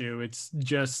bad issue. It's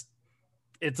just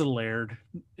it's a Laird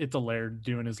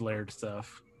doing his Laird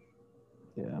stuff.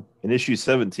 Yeah. And issue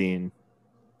 17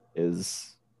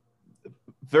 is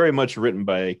very much written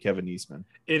by Kevin Eastman.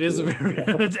 It is very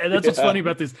and that's what's funny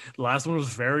about this. The last one was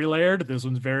very Laird. This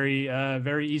one's very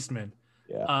Eastman.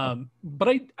 Yeah. But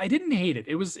I didn't hate it.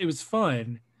 It was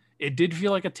fun. It did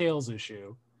feel like a Tales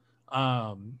issue.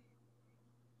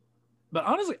 But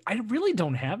honestly, I really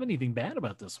don't have anything bad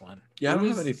about this one. Yeah, I don't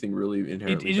have anything really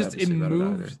inherently bad to say about it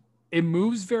either. It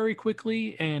moves very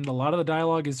quickly, and a lot of the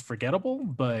dialogue is forgettable.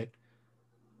 But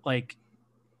like,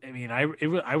 I mean,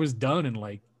 I was done in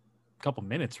like a couple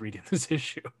minutes reading this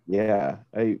issue. Yeah,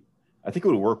 I think it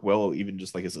would work well even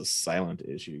just like as a silent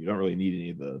issue. You don't really need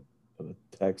any of the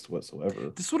text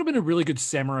whatsoever. This would have been a really good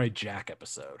Samurai Jack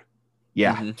episode.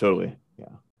 Yeah, totally.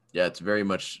 Yeah, it's very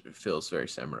much feels very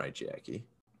Samurai Jacky.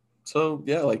 So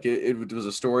yeah, like it was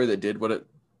a story that did what it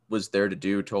was there to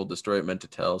do, told the story it meant to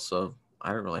tell. So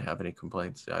I don't really have any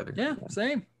complaints either. Yeah,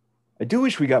 same. I do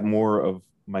wish we got more of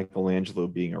Michelangelo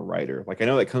being a writer. Like I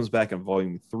know that comes back in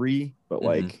volume 3, but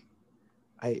like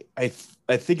I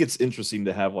think it's interesting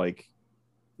to have like,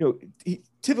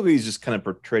 typically he's just kind of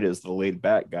portrayed as the laid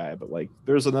back guy, but like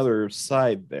there's another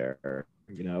side there.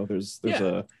 There's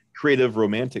a creative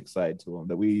romantic side to him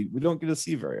that we don't get to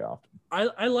see very often.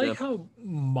 I like how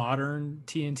modern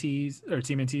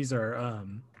TMNTs are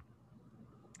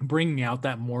bringing out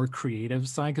that more creative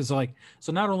side, because like,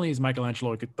 so not only is Michelangelo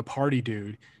like the party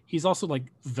dude, he's also like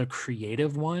the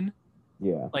creative one.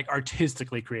 Yeah, like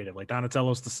artistically creative. Like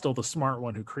Donatello's still the smart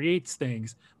one who creates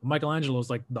things.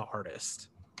 Michelangelo's like the artist.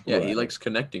 Yeah, he likes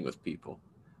connecting with people.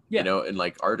 Yeah, and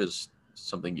like art is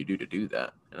something you do to do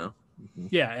that.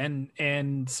 Yeah,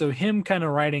 and so him kind of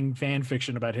writing fan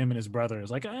fiction about him and his brother is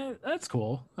like, that's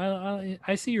cool.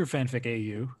 I see your fanfic,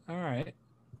 AU. All right.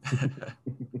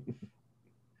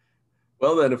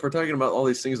 Well, then, if we're talking about all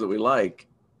these things that we like,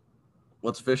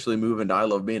 let's officially move into I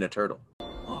Love Being a Turtle.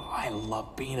 Oh, I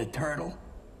love being a turtle.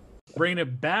 Bringing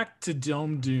it back to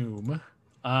Dome Doom.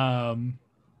 I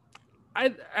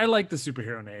like the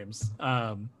superhero names.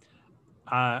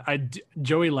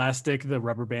 Joey Lastic, the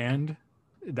rubber band.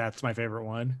 That's my favorite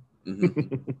one.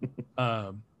 Mm-hmm.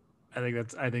 I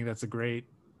think that's a good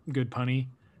punny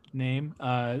name.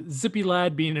 Zippy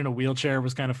Lad being in a wheelchair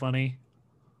was kind of funny.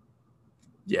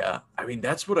 Yeah, I mean,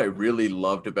 that's what I really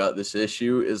loved about this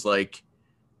issue is like,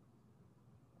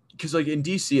 because like in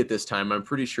DC at this time, I'm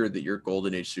pretty sure that your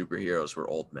Golden Age superheroes were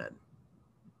old men,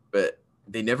 but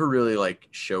they never really like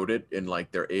showed it in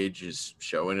like their age is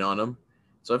showing on them.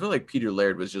 So I feel like Peter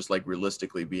Laird was just like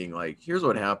realistically being like, here's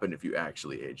what happened if you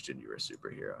actually aged and you were a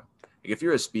superhero. Like if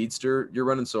you're a speedster, you're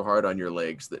running so hard on your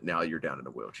legs that now you're down in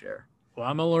a wheelchair. Well,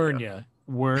 I'm gonna learn you.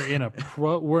 We're in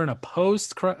a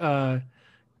post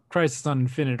Crisis on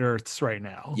Infinite Earths right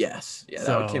now. Yes. Yeah,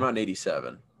 so, that came out in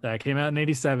 87. That came out in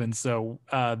 87. So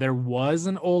there was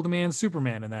an old man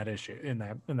Superman in that issue, in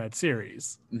that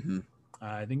series. Mm-hmm.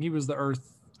 I think he was the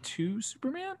Earth 2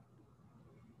 Superman.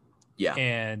 Yeah.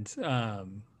 And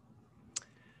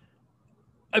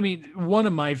I mean, one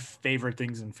of my favorite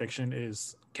things in fiction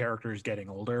is characters getting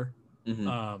older.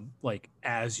 Mm-hmm. Like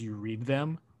as you read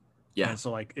them. Yeah. And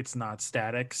so like it's not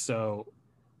static. So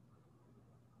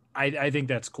I think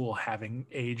that's cool having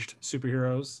aged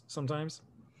superheroes sometimes.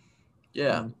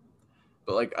 Yeah.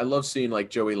 But like I love seeing like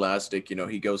Joey Lastic,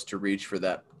 he goes to reach for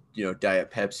that,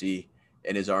 Diet Pepsi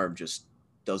and his arm just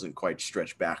doesn't quite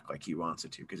stretch back like he wants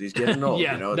it to because he's getting old.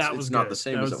 Yeah, it's not the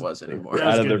same as it was anymore.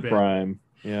 Out of their prime.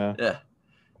 Yeah.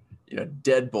 Yeah.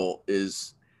 Deadbolt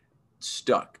is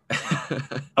stuck.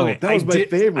 Okay, that was my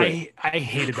favorite. I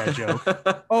hated that joke.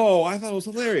 Oh, I thought it was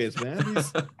hilarious, man.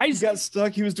 He got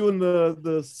stuck. He was doing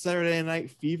the Saturday Night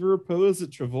Fever pose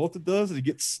that Travolta does, and he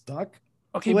gets stuck.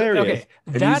 Okay, hilarious.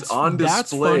 That's on display.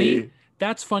 That's funny.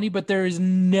 That's funny, but there has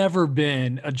never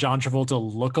been a John Travolta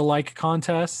look-alike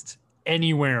contest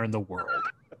anywhere in the world.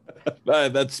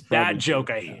 That's that joke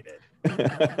I hated.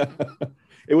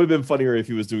 It would have been funnier if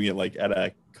he was doing it like at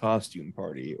a costume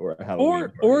party or a Halloween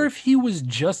party. Or if he was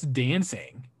just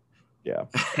dancing. Yeah.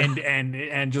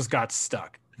 And just got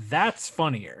stuck. That's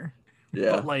funnier.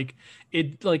 Yeah. But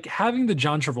like having the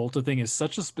John Travolta thing is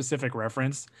such a specific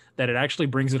reference that it actually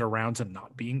brings it around to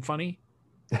not being funny.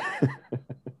 By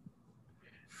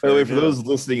the way, for those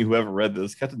listening who haven't read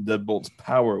this, Captain Deadbolt's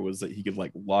power was that he could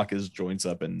like lock his joints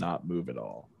up and not move at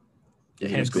all. Yeah,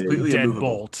 he was completely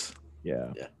Deadbolt.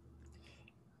 Yeah.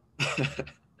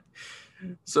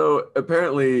 So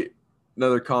apparently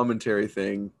another commentary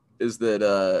thing is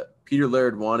that Peter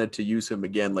Laird wanted to use him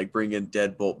again, like bring in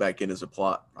Deadbolt back in as a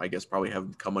plot. I guess probably have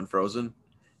him come unfrozen.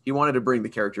 He wanted to bring the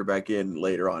character back in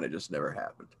later on. It just never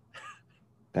happened.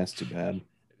 That's too bad. It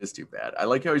is too bad. I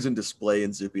like how he's in display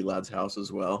in Zippy Lad's house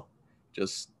as well.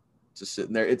 Just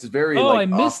sitting there. It's very I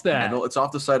missed that. Panel. It's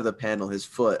off the side of the panel. His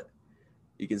foot.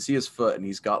 You can see his foot, and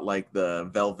he's got like the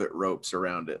velvet ropes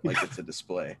around it, like it's a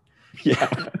display. Yeah.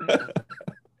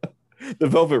 The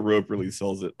velvet rope really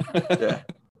sells it. Yeah.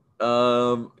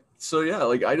 So yeah,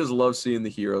 like I just love seeing the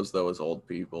heroes though as old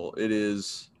people.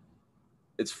 It's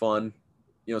fun.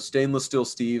 Stainless Steel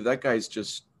Steve, that guy's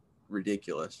just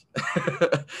ridiculous.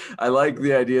 I like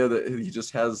the idea that he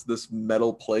just has this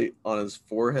metal plate on his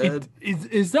forehead.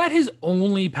 Is that his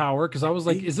only power? Because I was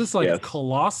like, is this like a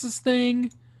Colossus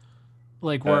thing?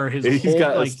 Like where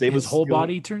his whole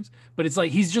body turns, but it's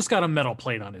like he's just got a metal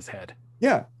plate on his head.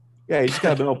 Yeah, he's just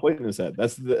got a metal plate in his head.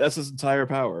 That's his entire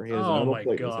power. He has a metal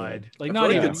plate god! Like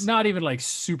not even like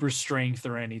super strength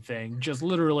or anything. Just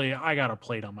literally, I got a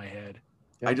plate on my head.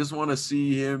 Yeah. I just want to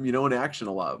see him, in action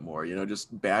a lot more.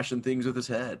 Just bashing things with his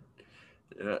head.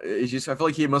 I feel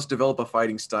like he must develop a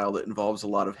fighting style that involves a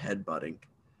lot of headbutting.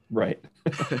 Right.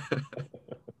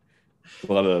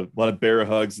 a lot of bear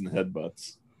hugs and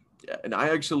headbutts. Yeah, and I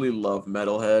actually love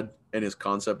Metalhead and his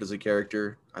concept as a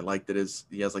character. I like that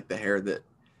he has like the hair that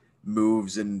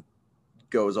moves and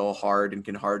goes all hard and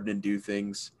can harden and do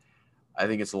things. I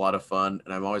think it's a lot of fun,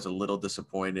 and I'm always a little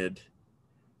disappointed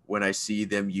when I see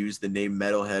them use the name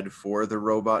Metalhead for the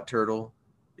robot turtle,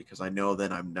 because I know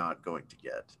then I'm not going to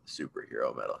get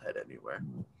superhero Metalhead anywhere.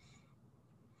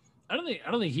 I don't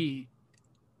think he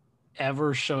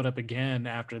ever showed up again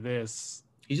after this.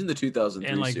 He's in the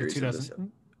 2003 and like series. The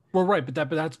 2000. Well, right, but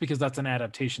that's because that's an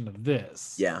adaptation of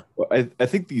this. Yeah. Well, I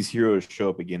think these heroes show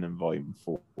up again in volume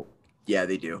 4. Yeah,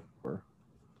 they do.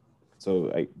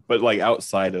 So, but like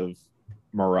outside of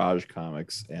Mirage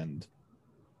Comics and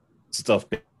stuff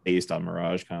based on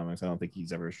Mirage Comics, I don't think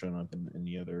he's ever shown up in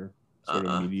any other sort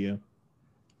of media.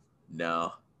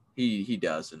 No, he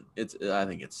doesn't. I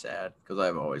think it's sad because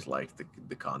I've always liked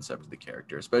the concept of the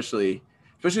character, especially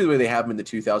the way they have him in the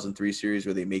 2003 series,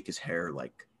 where they make his hair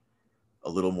like a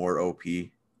little more OP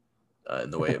in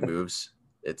the way it moves.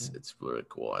 It's really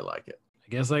cool. I like it. I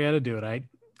guess I got to do it. I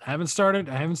haven't started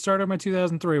my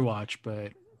 2003 watch,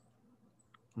 but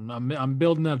I'm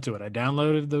building up to it. I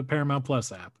downloaded the Paramount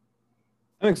Plus app.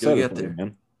 I'm excited You'll get for there. you,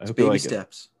 man. I It's hope you baby like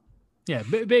steps. Yeah,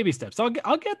 baby steps. I'll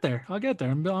get there. I'm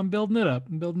building it up.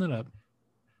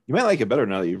 You might like it better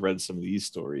now that you've read some of these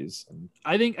stories. And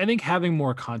I think having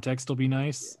more context will be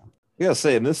nice. I gotta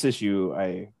say, in this issue,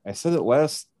 I said it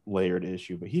last layered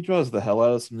issue, but he draws the hell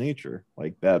out of some nature.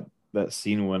 Like that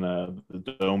scene when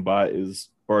the Dome Bot is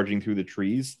barging through the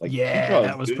trees. Like, yeah,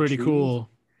 that was pretty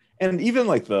cool. And even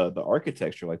like the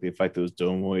architecture, like they fight those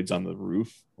domoids on the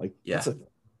roof. Like, Yeah.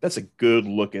 that's a good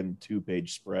looking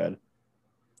 2-page spread.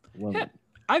 Yeah,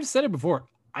 I've said it before.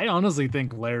 I honestly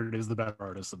think Laird is the better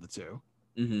artist of the two.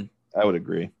 Mm-hmm. I would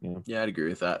agree. Yeah, I'd agree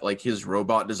with that. Like his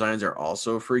robot designs are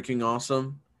also freaking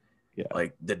awesome. Yeah.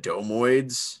 Like the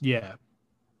domoids. Yeah.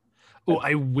 Oh,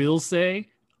 I will say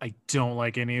I don't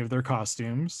like any of their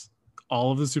costumes.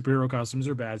 All of the superhero costumes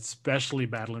are bad, especially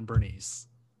Battle and Bernice.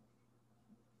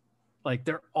 Like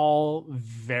they're all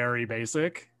very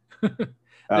basic.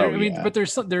 But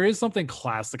there is something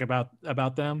classic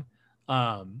about them.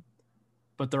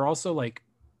 But they're also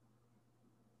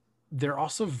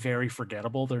very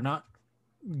forgettable. They're not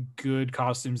good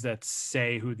costumes that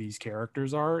say who these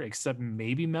characters are, except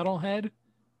maybe Metalhead.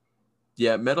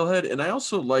 Yeah, Metalhead. And I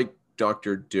also like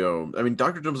Dr. Dome. I mean,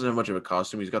 Dr. Dome doesn't have much of a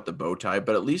costume. He's got the bow tie,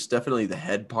 but at least definitely the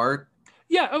head part.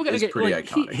 Yeah, okay. Is pretty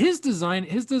iconic. His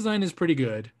design is pretty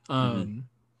good.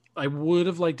 I would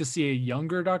have liked to see a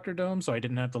younger Dr. Dome, so I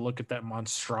didn't have to look at that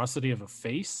monstrosity of a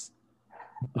face.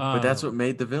 But that's what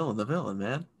made the villain,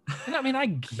 man. I mean, I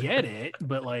get it,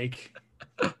 but like,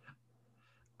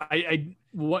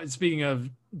 speaking of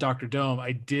Dr. Dome,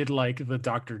 I did like the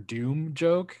Dr. Doom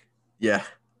joke. Yeah.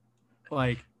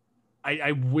 Like,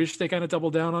 I wish they kind of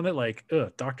doubled down on it. Like,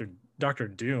 Dr.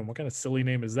 Doom, what kind of silly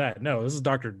name is that? No, this is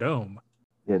Dr. Dome.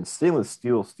 Yeah, and Stainless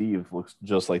Steel Steve looks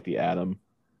just like the Atom,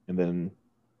 and then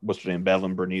what's her name? Battle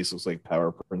and Bernice looks like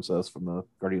Power Princess from the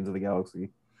Guardians of the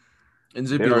Galaxy. And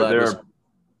Zippy Lad was,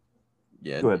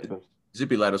 Go ahead.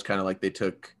 Zippy Lad was kind of like they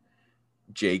took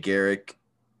Jay Garrick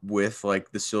with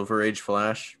like the Silver Age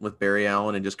Flash with Barry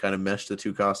Allen and just kind of meshed the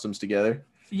two costumes together.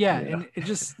 Yeah. And it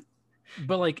just,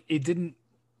 but like it didn't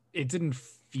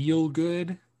feel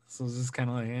good. So it was just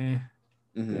kind of like,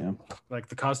 Mm-hmm. Yeah. Like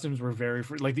the costumes were very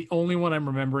like the only one I'm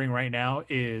remembering right now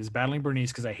is Battling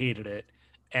Bernice because I hated it,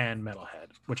 and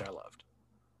Metalhead, which I loved.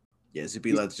 Yeah,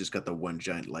 Zippy Lad's just got the one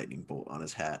giant lightning bolt on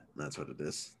his hat. That's what it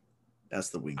is. That's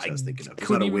the wings I was thinking of. It's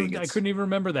not a wing. I couldn't even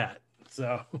remember that.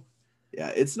 So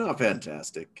yeah, it's not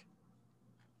fantastic.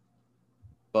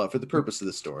 But for the purpose of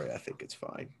the story, I think it's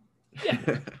fine.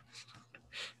 Yeah.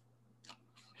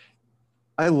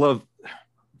 I love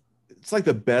it's like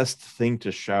the best thing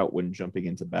to shout when jumping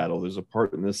into battle. There's a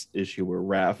part in this issue where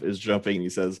Raph is jumping and he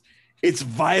says, "It's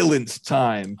violence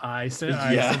time." I sent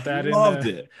that loved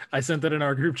in. It. I sent that in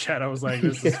our group chat. I was like,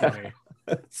 "This is funny."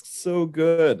 That's so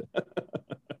good.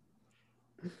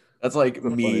 That's like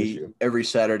me every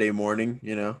Saturday morning.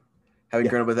 Having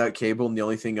grown up without cable, and the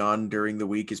only thing on during the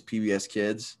week is PBS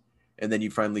Kids. And then you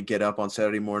finally get up on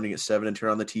Saturday morning at 7 and turn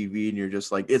on the TV, and you're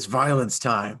just like, "It's violence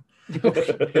time."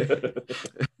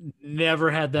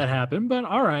 Never had that happen, but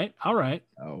all right.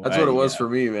 Oh, that's what it was for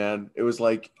me, man. It was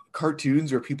like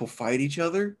cartoons where people fight each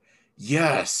other.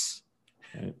 Yes.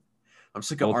 Right. I'm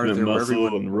sick of Ultimate Arthur where Muscle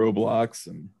everyone and Roblox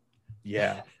and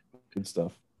good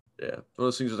stuff. Yeah, one of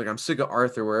those things was like, I'm sick of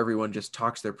Arthur where everyone just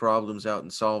talks their problems out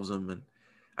and solves them, and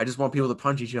I just want people to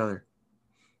punch each other.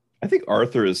 I think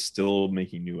Arthur is still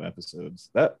making new episodes.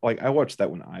 That I watched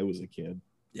that when I was a kid.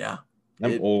 Yeah.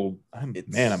 I'm old. I'm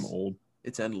old.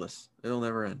 It's endless. It'll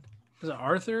never end. So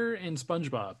Arthur and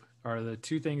SpongeBob are the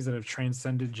two things that have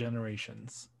transcended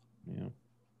generations. Yeah.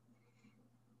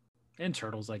 And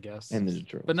turtles, I guess. And Ninja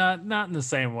Turtles. But not in the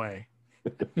same way.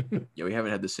 Yeah, we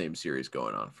haven't had the same series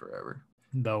going on forever.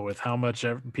 Though with how much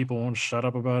people won't shut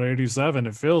up about 87,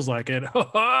 it feels like it.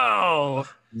 Oh,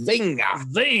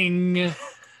 Zinga! Zing!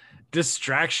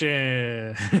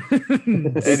 Distraction.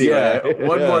 Anyway,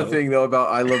 one more thing though about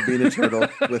I Love Being a Turtle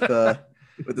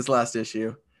with this last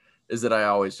issue is that I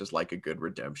always just like a good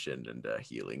redemption and a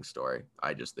healing story.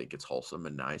 I just think it's wholesome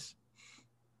and nice.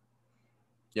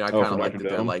 Yeah, I kind of like that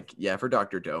they're like, for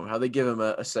Dr. Dome, how they give him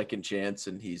a second chance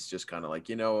and he's just kind of like,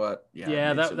 you know what?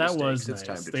 Yeah, that was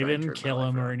nice. They didn't kill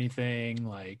him or anything.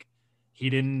 Like, he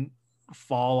didn't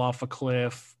fall off a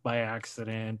cliff by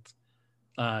accident.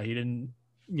 He didn't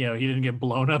get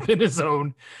blown up by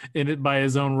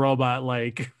his own robot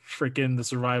like freaking the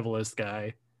survivalist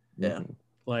guy. Yeah.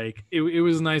 Like it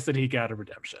was nice that he got a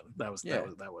redemption. That was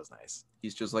nice.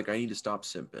 He's just like, I need to stop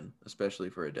simping, especially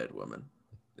for a dead woman.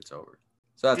 It's over.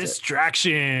 So that's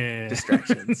distractions.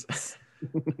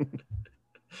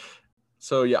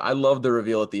 So yeah, I love the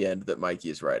reveal at the end that Mikey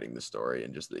is writing the story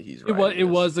and just that he's writing it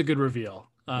was a good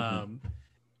reveal.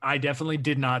 I definitely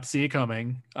did not see it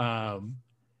coming.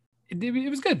 It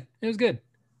was good. It was good.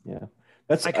 Yeah.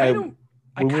 I kind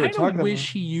of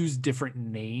wish he used different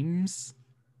names.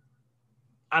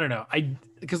 I don't know.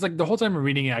 Because like the whole time I'm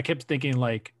reading it, I kept thinking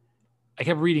like I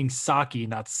kept reading Saki,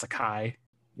 not Sakai.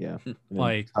 Yeah.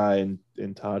 Like Tai and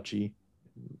Tachi.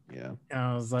 Yeah. And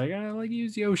I was like, I like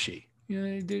use Yoshi.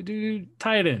 Do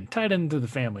tie it into the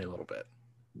family a little bit.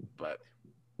 But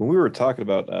when we were talking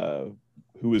about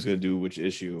who was going to do which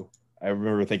issue, I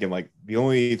remember thinking like the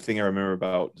only thing I remember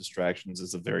about Distractions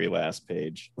is the very last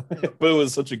page, but it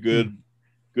was such a good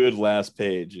last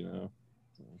page, you know.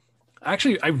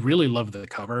 Actually, I really love the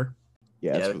cover.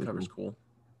 Yeah, the really cover's cool.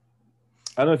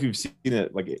 I don't know if you've seen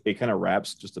it. Like it kind of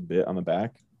wraps just a bit on the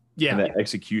back. Yeah, and the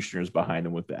executioner's behind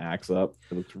him with the axe up.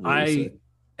 It looks really sick.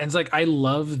 And it's like I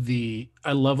love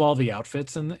all the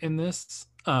outfits in this.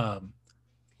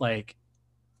 Like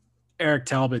Eric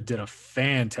Talbot did a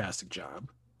fantastic job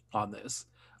on this.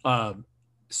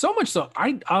 So much so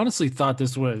I honestly thought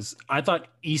I thought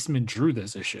Eastman drew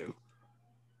this issue.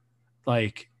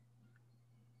 Like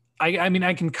I mean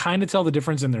I can kind of tell the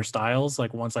difference in their styles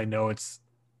like once I know it's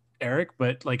Eric,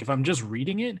 but like if I'm just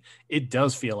reading it, it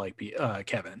does feel like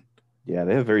Kevin. Yeah,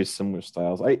 they have very similar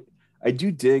styles. I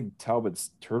do dig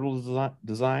Talbot's turtle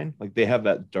design. Like they have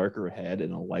that darker head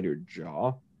and a lighter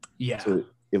jaw. Yeah. So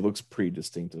it looks pretty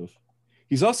distinctive.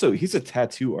 He's a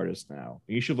tattoo artist now.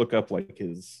 You should look up like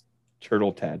his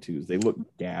turtle tattoos. They look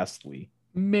ghastly.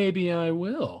 Maybe I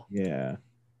will. Yeah.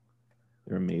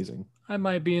 They're amazing. I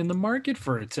might be in the market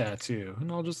for a tattoo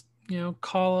and I'll just,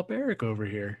 call up Eric over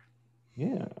here.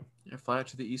 Yeah. Yeah, fly out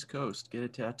to the East Coast, get a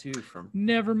tattoo from.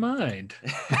 Never mind.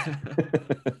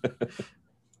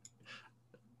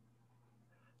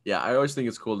 Yeah, I always think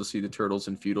it's cool to see the turtles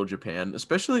in feudal Japan,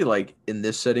 especially like in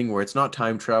this setting where it's not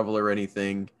time travel or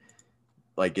anything.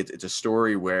 Like it's a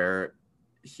story where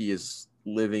he is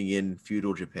living in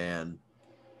feudal Japan,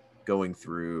 going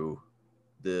through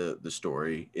the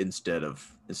story instead of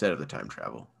the time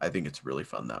travel. I think it's really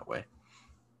fun that way.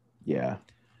 Yeah.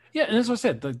 Yeah, and that's what I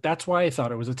said. That's why I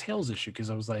thought it was a Tales issue, because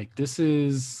I was like,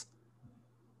 it's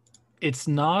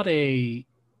not a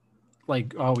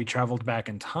like, oh, we traveled back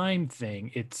in time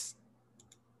thing. It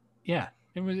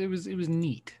was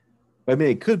neat. I mean,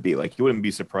 it could be like you wouldn't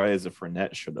be surprised if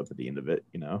Renette showed up at the end of it,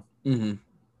 you know? Mm-hmm.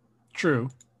 True.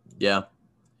 Yeah.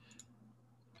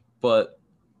 But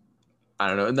I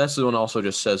don't know. And this one also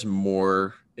just says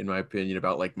more, in my opinion,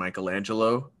 about like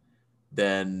Michelangelo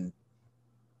than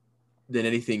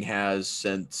anything has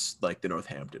since like the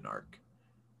Northampton arc.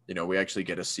 We actually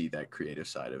get to see that creative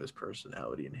side of his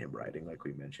personality and him writing, like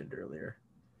we mentioned earlier.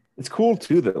 It's cool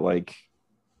too that like,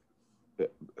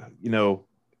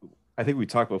 I think we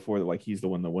talked before that like he's the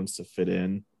one that wants to fit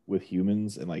in with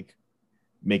humans and like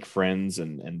make friends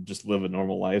and just live a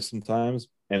normal life sometimes.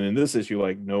 And in this issue,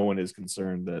 like no one is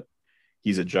concerned that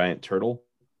he's a giant turtle,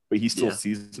 but he still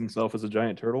sees himself as a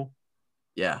giant turtle.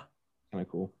 Yeah. Kind of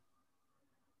cool.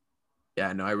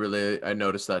 Yeah, no, I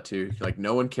noticed that too. Like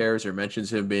no one cares or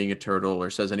mentions him being a turtle or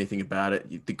says anything about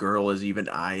it. The girl is even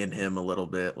eyeing him a little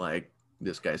bit. Like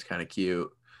this guy's kind of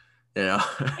cute.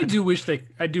 I do wish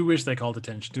they called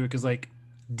attention to it because like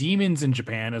demons in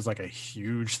Japan is like a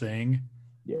huge thing.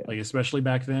 Yeah. Like especially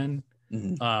back then.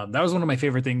 Mm-hmm. That was one of my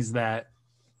favorite things that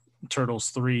Turtles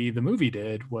 3 the movie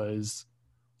did was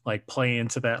like play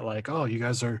into that like, oh, you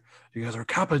guys are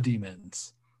Kappa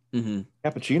demons. Mm-hmm.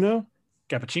 Cappuccino?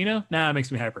 Nah, it makes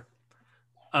me hyper.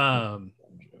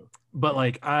 but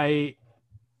like I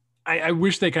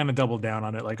wish they kind of doubled down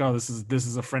on it. Like, oh, this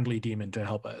is a friendly demon to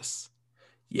help us.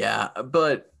 Yeah,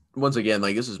 but once again,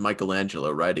 like this is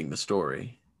Michelangelo writing the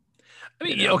story. I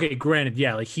mean, You know? okay, granted,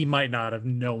 yeah, like he might not have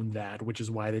known that, which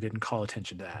is why they didn't call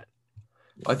attention to that.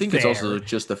 I think it's also Fair.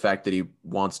 just the fact that he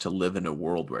wants to live in a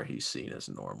world where he's seen as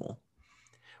normal.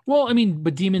 Well, I mean,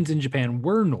 but demons in Japan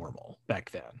were normal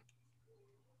back then.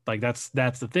 Like that's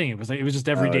the thing. It was just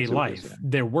everyday that's what it is, life. yeah.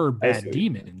 There were I see bad what you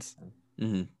mean. demons.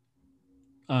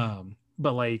 Mm-hmm.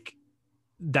 But like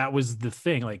that was the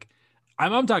thing. Like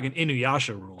I'm talking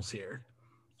Inuyasha rules here.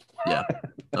 Yeah.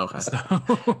 Okay.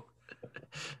 So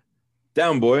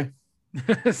Down boy.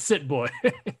 sit boy.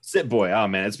 Sit boy. Oh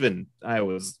man, I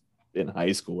was in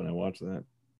high school when I watched that.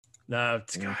 No,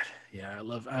 it's God. Yeah,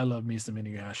 I love me some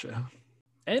Inuyasha.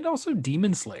 And also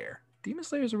Demon Slayer. Demon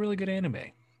Slayer is a really good anime.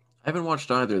 I haven't watched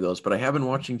either of those, but I have been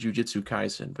watching Jujutsu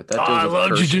Kaisen. But that I deals with love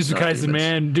curses, Jujutsu not Kaisen, demons.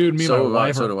 man. Dude, me and So my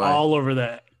wife so are do I. all over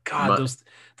that. God, My-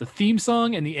 the theme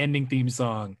song and the ending theme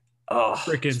song. Oh,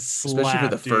 Freaking especially for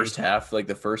slap, the dude. first half, like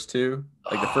the first two,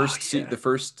 like the Oh, first yeah. the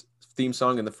first theme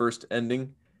song and the first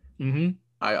ending. Mm-hmm.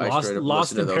 I Lost, straight up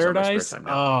Lost listen in to those on my Paradise. spare time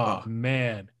Oh, now.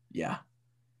 man. Yeah.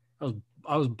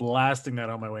 I was blasting that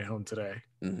on my way home today.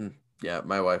 Mm-hmm. Yeah,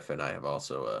 my wife and I have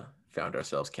also found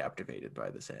ourselves captivated by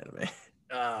this anime.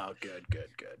 Oh, good.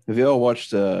 Have you all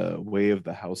watched Way of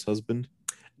the House Husband?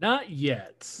 Not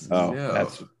yet. Oh, No.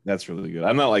 that's really good.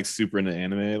 I'm not like super into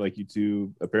anime like you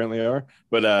two apparently are,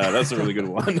 but that's a really good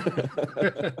one.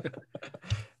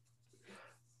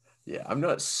 Yeah, I'm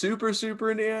not super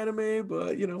into anime,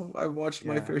 but I've watched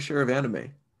my Yeah. fair share of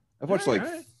anime. I've watched All like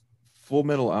right. Full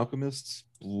Metal Alchemists,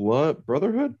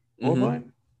 Brotherhood,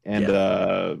 Bloodline,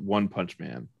 and One Punch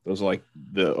Man. Those are like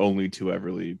the only two I've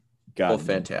really gotten. Both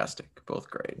fantastic, both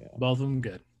great. Both of them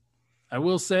good. I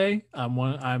will say,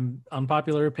 I'm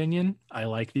unpopular opinion. I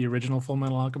like the original Full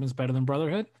Metal Alchemist better than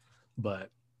Brotherhood, but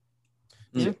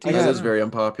Yeah, to each that their is own. very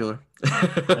unpopular.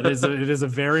 it is a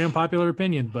very unpopular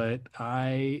opinion, but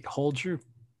I hold true.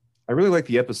 I really like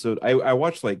the episode. I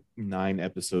watched like 9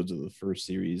 episodes of the first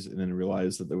series and then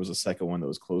realized that there was a second one that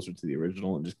was closer to the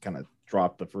original and just kind of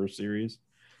dropped the first series.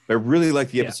 But I really like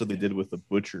the Yeah. episode they did with the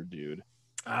butcher dude.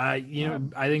 I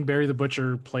think Barry the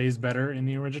Butcher plays better in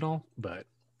the original, but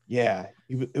Yeah,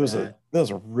 that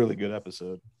was a really good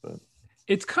episode. But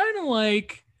it's kind of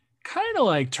like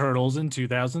Turtles in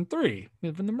 2003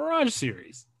 in the Mirage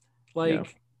series.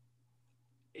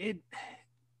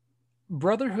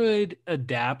 Brotherhood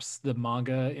adapts the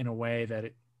manga in a way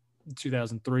that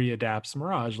 2003 adapts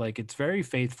Mirage. Like it's very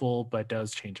faithful, but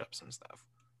does change up some stuff.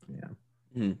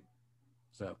 yeah,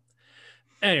 So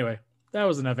anyway, that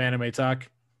was enough anime talk.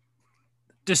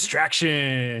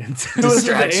 Distractions.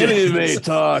 anime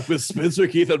talk with Spencer,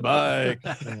 Keith, and Mike.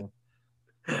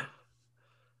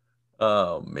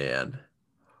 Oh man.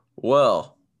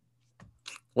 Well,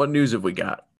 what news have we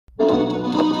got?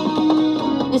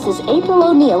 This is April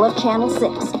O'Neil of Channel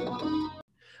 6.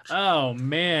 Oh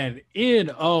man,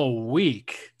 in a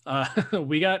week,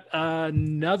 we got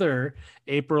another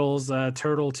April's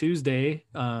Turtle Tuesday.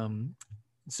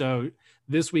 So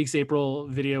this week's April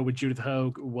video with Judith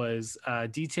Hogue was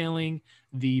detailing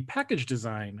the package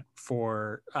design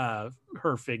for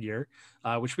her figure,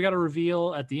 which we got a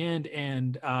reveal at the end,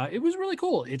 and it was really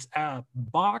cool. It's a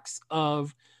box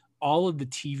of all of the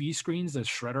TV screens that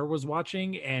Shredder was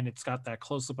watching, and it's got that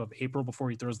close-up of April before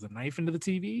he throws the knife into the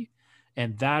TV,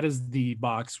 and that is the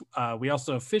box. We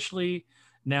also officially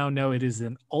now know it is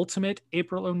an ultimate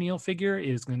April O'Neil figure. It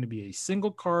is going to be a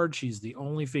single card. She's the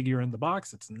only figure in the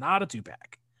box. It's not a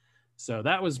 2-pack. So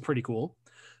that was pretty cool.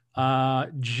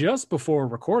 Just before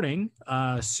recording,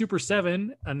 Super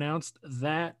 7 announced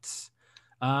that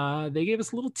they gave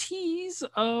us a little tease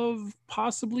of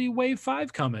possibly Wave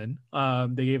 5 coming.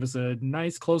 They gave us a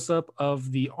nice close-up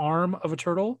of the arm of a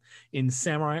turtle in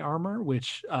samurai armor,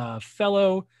 which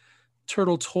fellow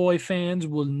turtle toy fans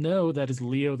will know that is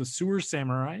Leo the Sewer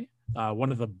Samurai,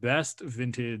 one of the best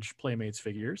vintage Playmates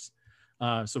figures.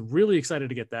 So really excited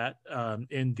to get that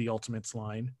in the Ultimates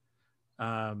line.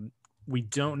 We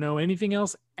don't know anything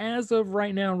else as of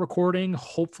right now recording.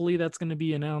 Hopefully that's going to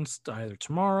be announced either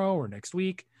tomorrow or next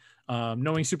week.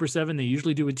 Knowing Super 7, they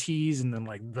usually do a tease and then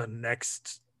like the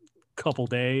next couple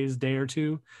days, day or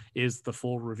two, is the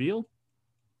full reveal.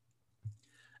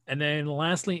 And then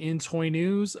lastly, in toy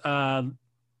news, like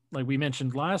we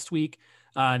mentioned last week,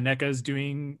 NECA is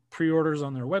doing pre-orders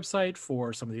on their website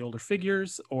for some of the older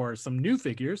figures or some new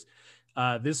figures.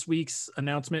 This week's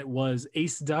announcement was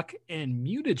Ace Duck and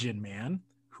Mutagen Man,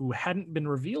 who hadn't been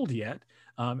revealed yet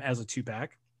as a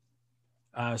 2-pack.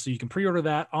 So you can pre-order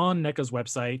that on NECA's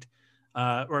website.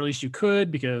 or at least you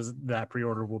could, because that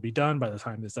pre-order will be done by the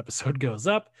time this episode goes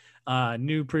up.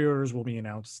 New pre-orders will be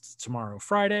announced tomorrow,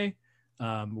 Friday,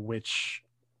 which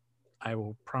I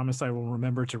will promise I will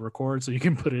remember to record so you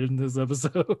can put it in this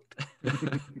episode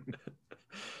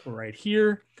right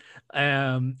here.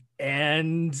 And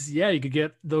yeah, you could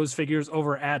get those figures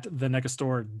over at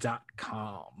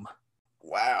thenecastore.com.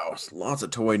 Wow, lots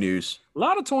of toy news. A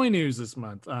lot of toy news this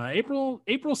month. April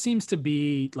seems to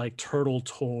be like turtle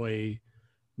toy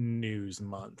news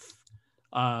month.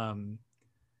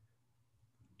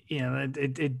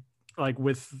 It like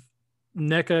with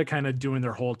NECA kind of doing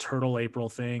their whole Turtle April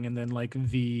thing, and then like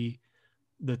the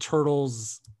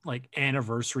Turtles like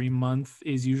anniversary month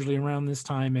is usually around this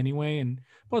time anyway, and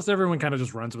plus everyone kind of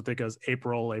just runs with it because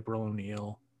April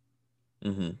O'Neil.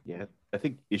 Mm-hmm. Yeah, I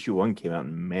think issue 1 came out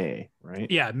in May, right?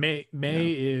 Yeah, May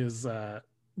is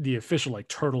the official like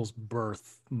Turtles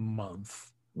birth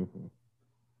month. Mm-hmm.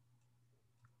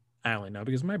 I only know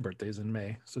because my birthday is in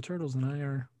May, so Turtles and I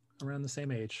are around the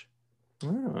same age.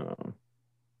 Oh.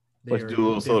 Let's do a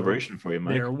little celebration for you,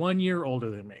 Mike. They're 1 year older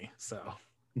than me, so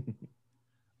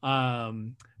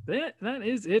that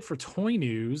is it for toy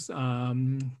news.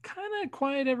 Kind of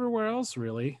quiet everywhere else,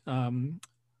 really. I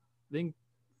think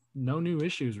no new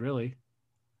issues really,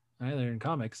 either in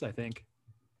comics. I think.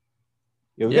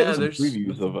 Yeah, we got some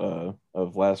previews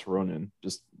of Last Ronin,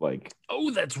 just like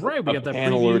that's right. We got that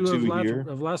panel or two preview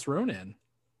of Last Ronin.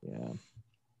 Yeah.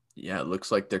 Yeah, it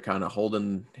looks like they're kind of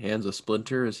holding hands with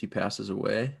Splinter as he passes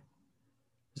away.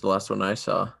 It's the last one I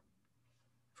saw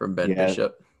from Ben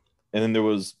Bishop. And then there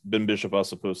was Ben Bishop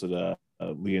also posted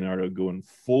Leonardo going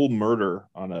full murder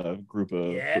on a group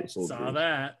of soldiers. Saw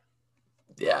that.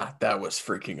 Yeah, that was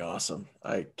freaking awesome.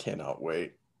 I cannot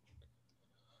wait.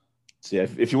 So yeah,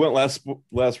 if you want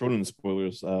Last Ronin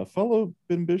spoilers, follow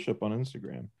Ben Bishop on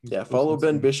Instagram. Yeah, follow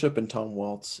Ben Bishop and Tom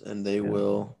Waltz, and they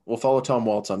will. We'll follow Tom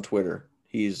Waltz on Twitter.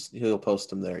 He'll post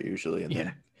them there usually, and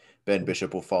then Ben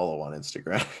Bishop will follow on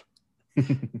Instagram.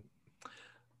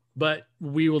 But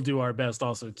we will do our best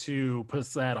also to put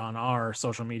that on our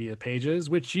social media pages,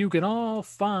 which you can all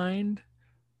find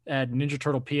at Ninja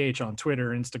Turtle PH on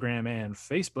Twitter, Instagram, and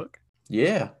Facebook.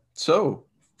 Yeah, so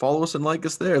follow us and like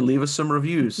us there. Leave us some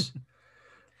reviews.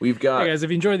 We've got. Hey guys,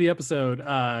 if you enjoyed the episode,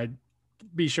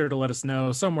 be sure to let us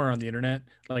know somewhere on the internet.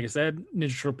 Like I said,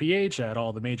 Ninja Turtle PH at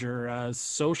all the major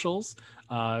socials.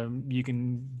 You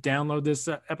can download this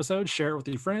episode, share it with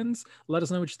your friends, let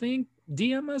us know what you think,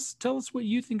 DM us, tell us what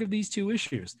you think of these two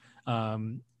issues.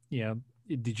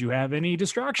 Did you have any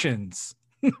distractions?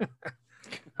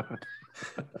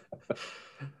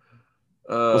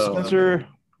 Spencer,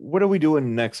 what are we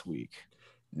doing next week?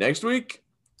 Next week,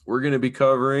 we're going to be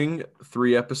covering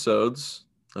 3 episodes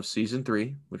of season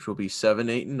 3, which will be 7,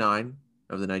 8, and 9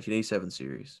 of the 1987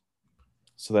 series.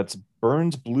 So that's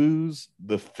Burns Blues,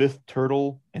 The Fifth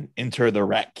Turtle, and Enter the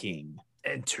Rat King.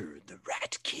 Enter the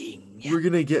Rat King. We're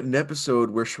going to get an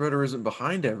episode where Shredder isn't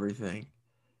behind everything.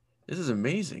 This is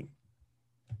amazing.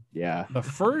 Yeah. The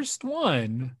first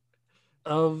one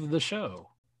of the show.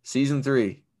 Season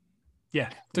 3. Yeah.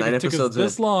 9 episodes took us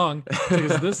this long.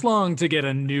 Took us this long to get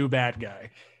a new bad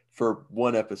guy. For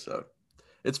 1 episode.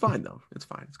 It's fine, though. It's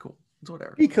fine. It's cool. It's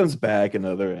whatever. He comes back in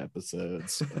other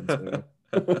episodes.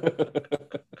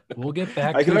 We'll get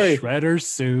back to Shredder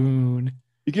soon.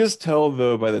 You can just tell,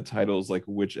 though, by the titles, like,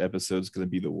 which episode's going to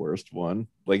be the worst one.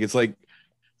 Like, it's like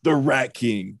The Rat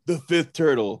King, The Fifth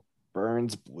Turtle,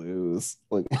 Burns Blues.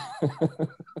 Like,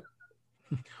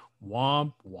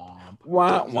 womp, womp.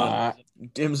 Wah, wah.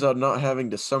 Dim's on not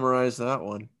having to summarize that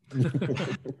one.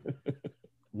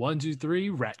 1, 2, 3,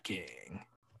 Rat King.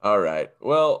 All right.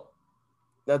 Well,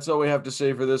 that's all we have to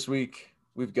say for this week.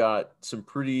 We've got some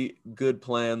pretty good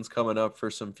plans coming up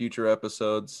for some future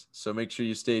episodes, so make sure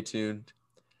you stay tuned.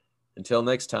 Until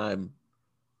next time,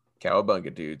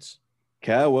 Cowabunga, dudes.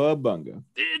 Cowabunga.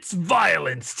 It's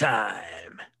violence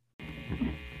time.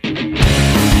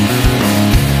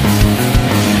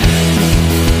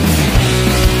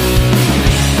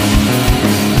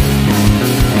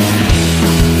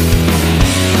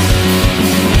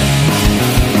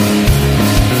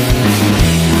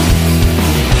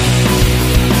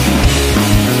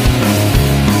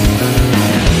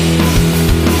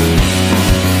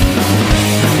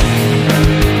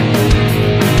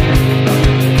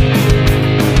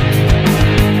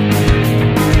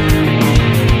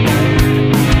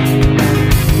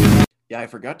 I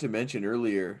forgot to mention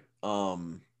earlier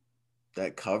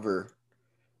that cover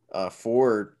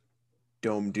for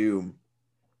Dome Doom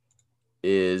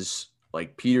is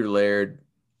like Peter Laird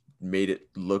made it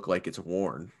look like it's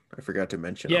worn. I forgot to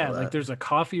mention all that. Like there's a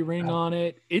coffee ring on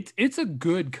it. It's a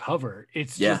good cover.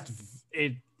 It's just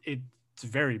it's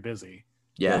very busy.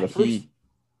 Yeah, the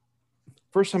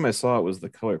first time I saw it was the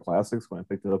Color Classics when I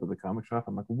picked it up at the comic shop.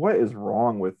 I'm like, what is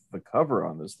wrong with the cover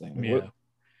on this thing? Yeah.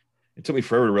 It took me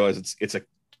forever to realize it's a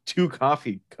 2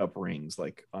 coffee cup rings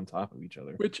like on top of each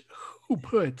other. Which who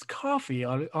puts coffee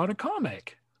on a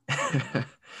comic?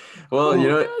 Well, Who you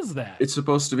know, does that? it's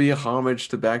supposed to be a homage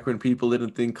to back when people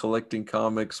didn't think collecting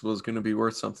comics was going to be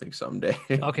worth something someday.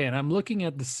 Okay, and I'm looking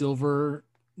at the silver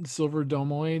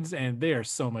domoids, and they are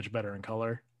so much better in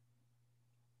color.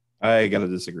 I gotta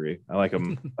disagree. I like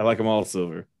them. I like them all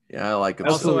silver. Yeah, I like it.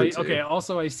 Also, silver, too.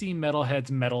 Also, I see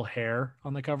Metalhead's metal hair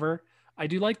on the cover. I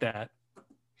do like that.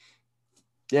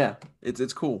 Yeah,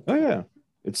 it's cool. Oh yeah,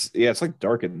 it's like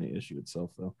dark in the issue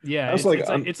itself though. Yeah,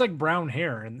 it's like brown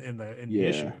hair in the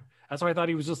issue. That's why I thought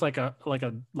he was just like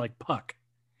Puck.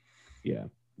 Yeah.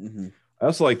 Mm-hmm. I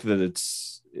also like that it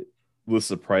lists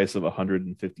the price of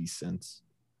 150 cents.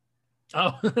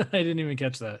 Oh, I didn't even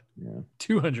catch that. Yeah.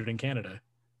 200 in Canada.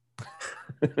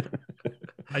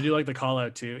 I do like the call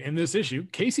out too. In this issue,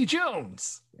 Casey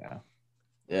Jones. Yeah.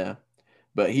 Yeah.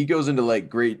 But he goes into like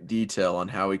great detail on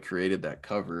how he created that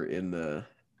cover in the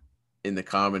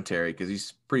commentary because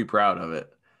he's pretty proud of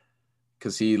it.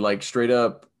 Because he like straight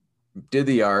up did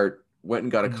the art, went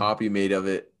and got a copy made of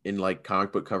it in like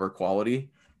comic book cover quality,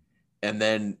 and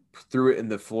then threw it in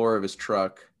the floor of his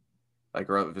truck, like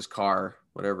around of his car,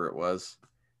 whatever it was.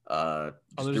 There's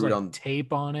threw it on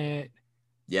tape on it.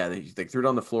 Yeah, they threw it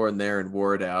on the floor in there and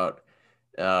wore it out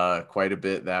quite a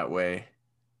bit that way.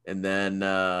 And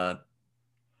then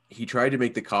he tried to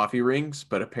make the coffee rings,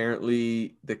 but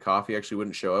apparently the coffee actually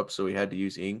wouldn't show up, so he had to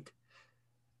use ink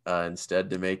instead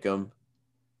to make them.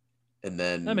 And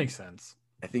then that makes sense.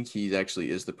 I think he actually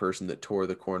is the person that tore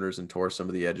the corners and tore some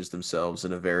of the edges themselves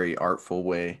in a very artful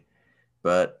way.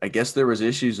 But I guess there was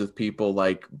issues with people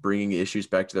like bringing issues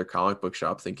back to their comic book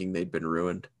shop thinking they'd been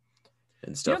ruined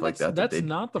and stuff like that. That's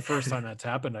not the first time that's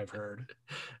happened, I've heard.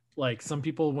 Like some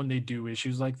people, when they do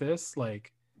issues like this,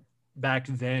 like back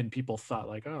then people thought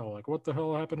like, oh, like what the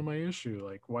hell happened to my issue?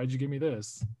 Like, why'd you give me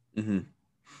this? Mm-hmm.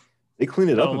 They clean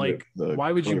it up. Like,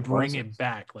 why would you bring it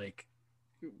back? Like,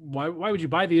 why would you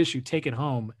buy the issue, take it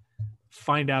home,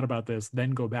 find out about this,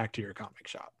 then go back to your comic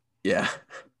shop? Yeah.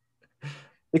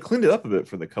 They cleaned it up a bit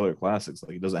for the Color Classics.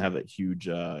 Like it doesn't have that huge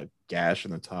gash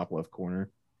in the top left corner.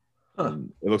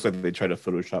 It looks like they tried to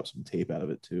Photoshop some tape out of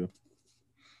it too.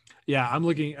 Yeah, I'm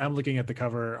looking at the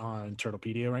cover on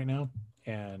Turtlepedia right now,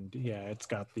 and yeah, it's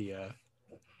got the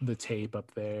tape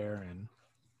up there, and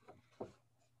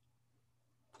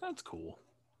that's cool.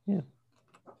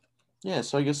 Yeah,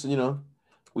 so I guess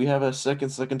we have a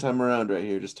second time around right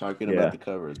here just talking about the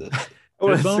cover of this.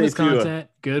 Good bonus content.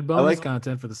 Good bonus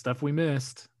content for the stuff we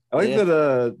missed. I like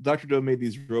that Dr. Doe made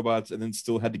these robots and then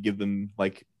still had to give them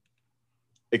like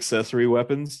accessory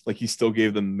weapons. Like he still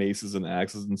gave them maces and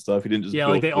axes and stuff. He didn't just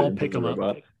like they all pick them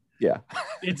up. Yeah.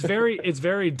 It's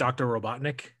very Dr.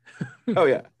 Robotnik. Oh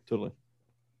yeah, totally.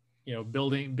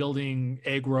 Building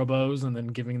egg robos and then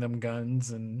giving them guns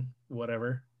and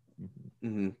whatever.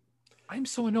 Mm-hmm. I'm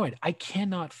so annoyed. I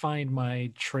cannot find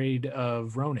my trade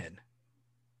of Ronin.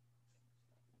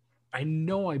 I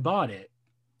know I bought it,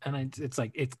 and it's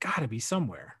like it's got to be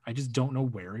somewhere. I just don't know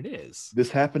where it is.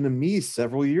 This happened to me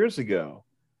several years ago.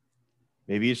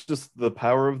 Maybe it's just the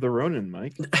power of the Ronin,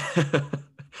 Mike.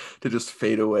 To just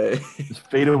fade away. Just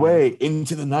fade away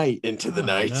into the night. Into the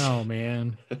night. No,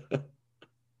 man.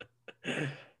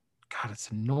 God, it's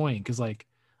annoying because like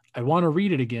I want to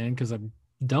read it again because I'm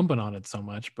dumping on it so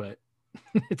much, but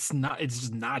it's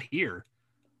just not here.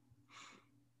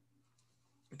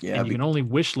 Yeah, and you can only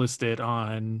wish list it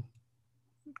on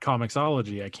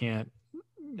Comixology. I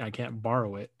can't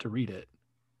borrow it to read it.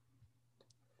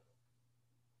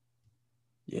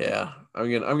 Yeah,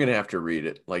 I'm gonna have to read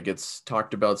it. Like it's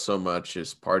talked about so much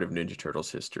as part of Ninja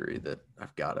Turtles history that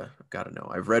I've gotta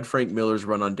know. I've read Frank Miller's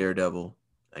run on Daredevil.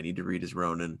 I need to read his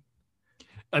Ronin.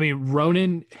 I mean,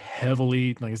 Ronin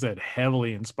heavily, like I said,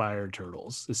 heavily inspired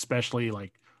Turtles, especially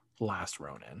like Last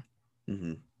Ronin.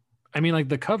 Mm-hmm. I mean, like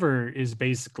the cover is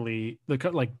basically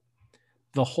like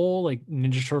the whole like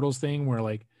Ninja Turtles thing where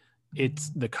like it's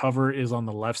the cover is on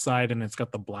the left side and it's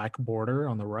got the black border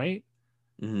on the right.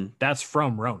 Mm-hmm. That's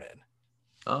from Ronin.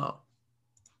 Oh,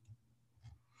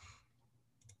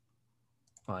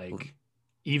 like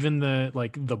even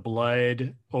the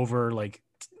blood over like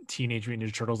Teenage Mutant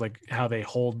Ninja Turtles, like how they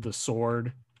hold the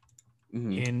sword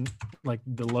in like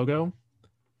the logo.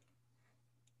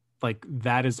 Like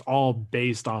that is all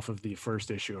based off of the first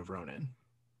issue of Ronin,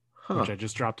 which I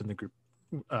just dropped in the group,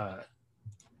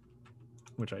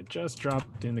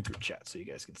 chat so you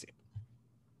guys can see.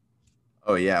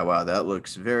 Oh yeah, wow, that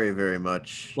looks very, very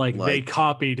much Like they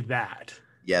copied that.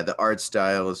 Yeah, the art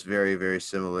style is very, very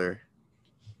similar.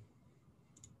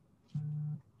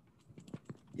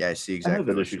 Yeah, I see I exactly have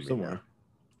that what issue you mean somewhere. now.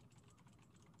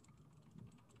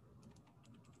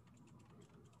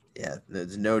 Yeah,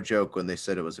 there's no joke when they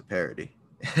said it was a parody.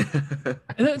 And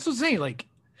that's what I'm saying. Like,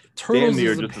 Damn Turtles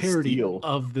near is a just a parody steal.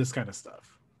 of this kind of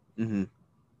stuff. Mm-hmm.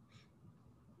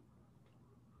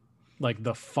 Like,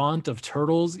 the font of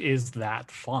Turtles is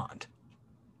that font.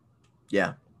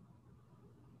 Yeah.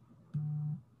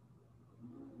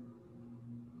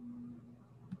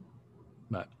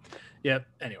 But, yep.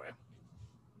 Anyway.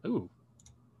 Ooh.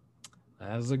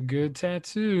 That's a good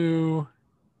tattoo.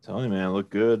 Telling you, man, look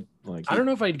good. Like, I don't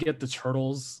know if I'd get the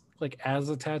Turtles, like, as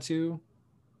a tattoo.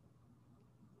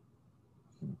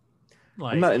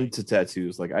 Like, I'm not into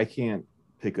tattoos. Like, I can't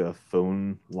pick a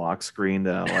phone lock screen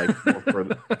that I like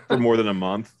for more than a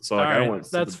month. So like, I don't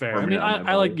want that's fair. I mean,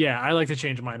 I like to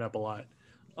change mine up a lot.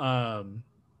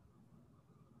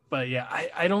 But yeah,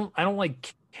 I don't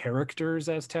like characters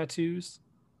as tattoos.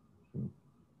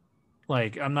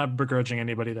 Like, I'm not begrudging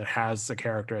anybody that has a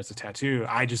character as a tattoo.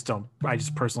 I just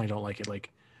personally don't like it.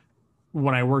 Like,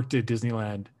 when I worked at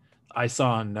Disneyland, I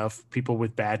saw enough people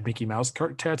with bad Mickey Mouse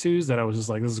tattoos that I was just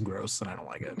like, this is gross and I don't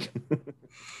like it.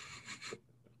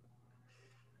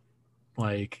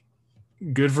 Like,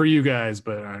 good for you guys,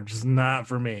 but I'm just not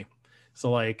for me.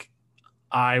 So like,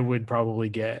 I would probably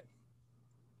get,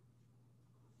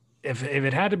 if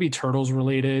it had to be Turtles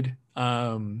related,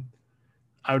 I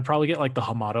would probably get like the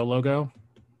Hamato logo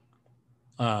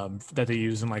that they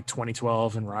use in like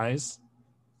 2012 and Rise,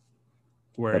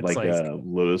 where it's like a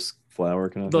lotus flower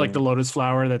kind of like the lotus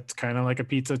flower that's kind of like a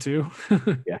pizza too.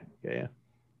 Yeah.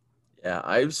 Yeah,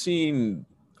 I've seen,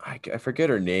 I forget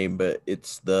her name, but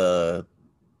it's the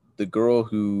girl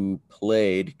who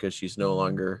played, because she's no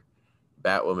longer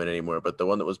Batwoman anymore, but the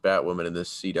one that was Batwoman in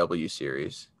this CW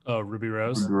series. Oh, Ruby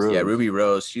Rose. Yeah, Ruby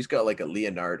Rose. She's got like a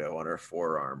Leonardo on her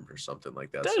forearm or something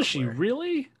like that. Does she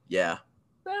really? Yeah.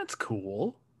 That's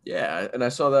cool. Yeah, and I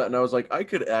saw that and I was like, I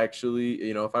could actually,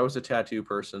 if I was a tattoo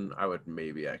person, I would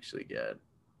maybe actually get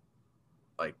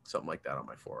like something like that on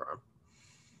my forearm.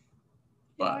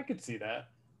 But, yeah, I could see that.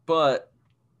 But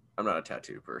I'm not a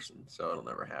tattoo person, so it'll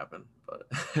never happen. But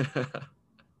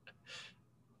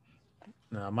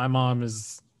no, my mom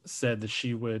has said that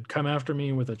she would come after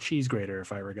me with a cheese grater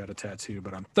if I ever got a tattoo,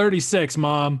 but I'm 36,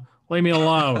 Mom. Leave me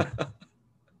alone. I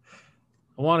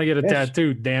want to get a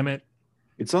tattoo, damn it.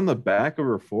 It's on the back of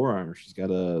her forearm. She's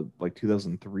got a like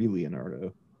 2003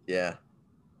 Leonardo. Yeah.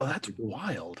 Oh, that's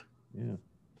wild. Yeah.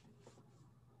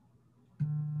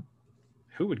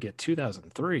 Who would get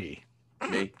 2003?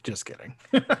 Me. Just kidding.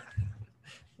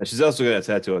 She's also got a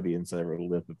tattoo on the inside of her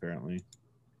lip, apparently.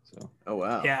 So. Oh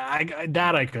wow. Yeah, I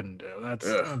couldn't do.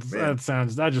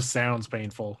 That just sounds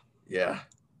painful. Yeah.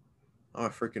 I'm a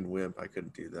freaking wimp. I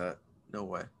couldn't do that. No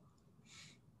way.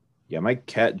 Yeah, my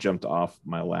cat jumped off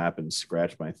my lap and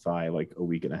scratched my thigh like a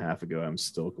week and a half ago. I'm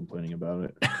still complaining about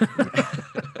it.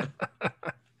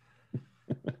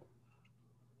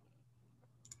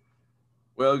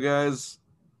 Well, guys,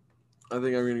 I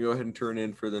think I'm going to go ahead and turn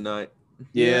in for the night.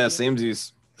 Yeah,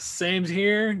 samesies. Same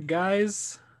here,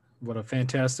 guys. What a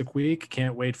fantastic week.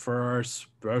 Can't wait for our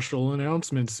special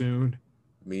announcement soon.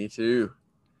 Me too.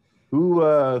 Who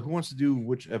wants to do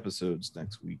which episodes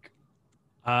next week?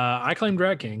 I claimed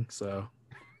Rat King, so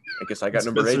I guess I got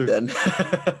number 8 then.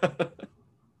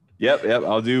 Yep.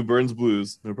 I'll do Burns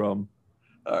Blues. No problem.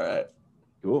 All right.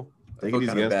 Cool. I feel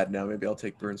kind of bad now. Maybe I'll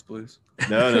take Burns Blues.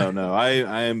 No.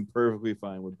 I am perfectly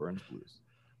fine with Burns Blues.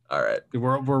 All right.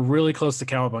 We're really close to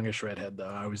Cowabunga Shredhead,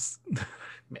 though.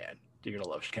 Man, you're gonna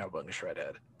love Cowabunga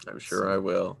Shredhead. I'm sure I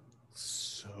will.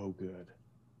 So good.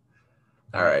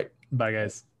 All right. Bye,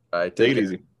 guys. All right. Take it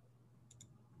easy.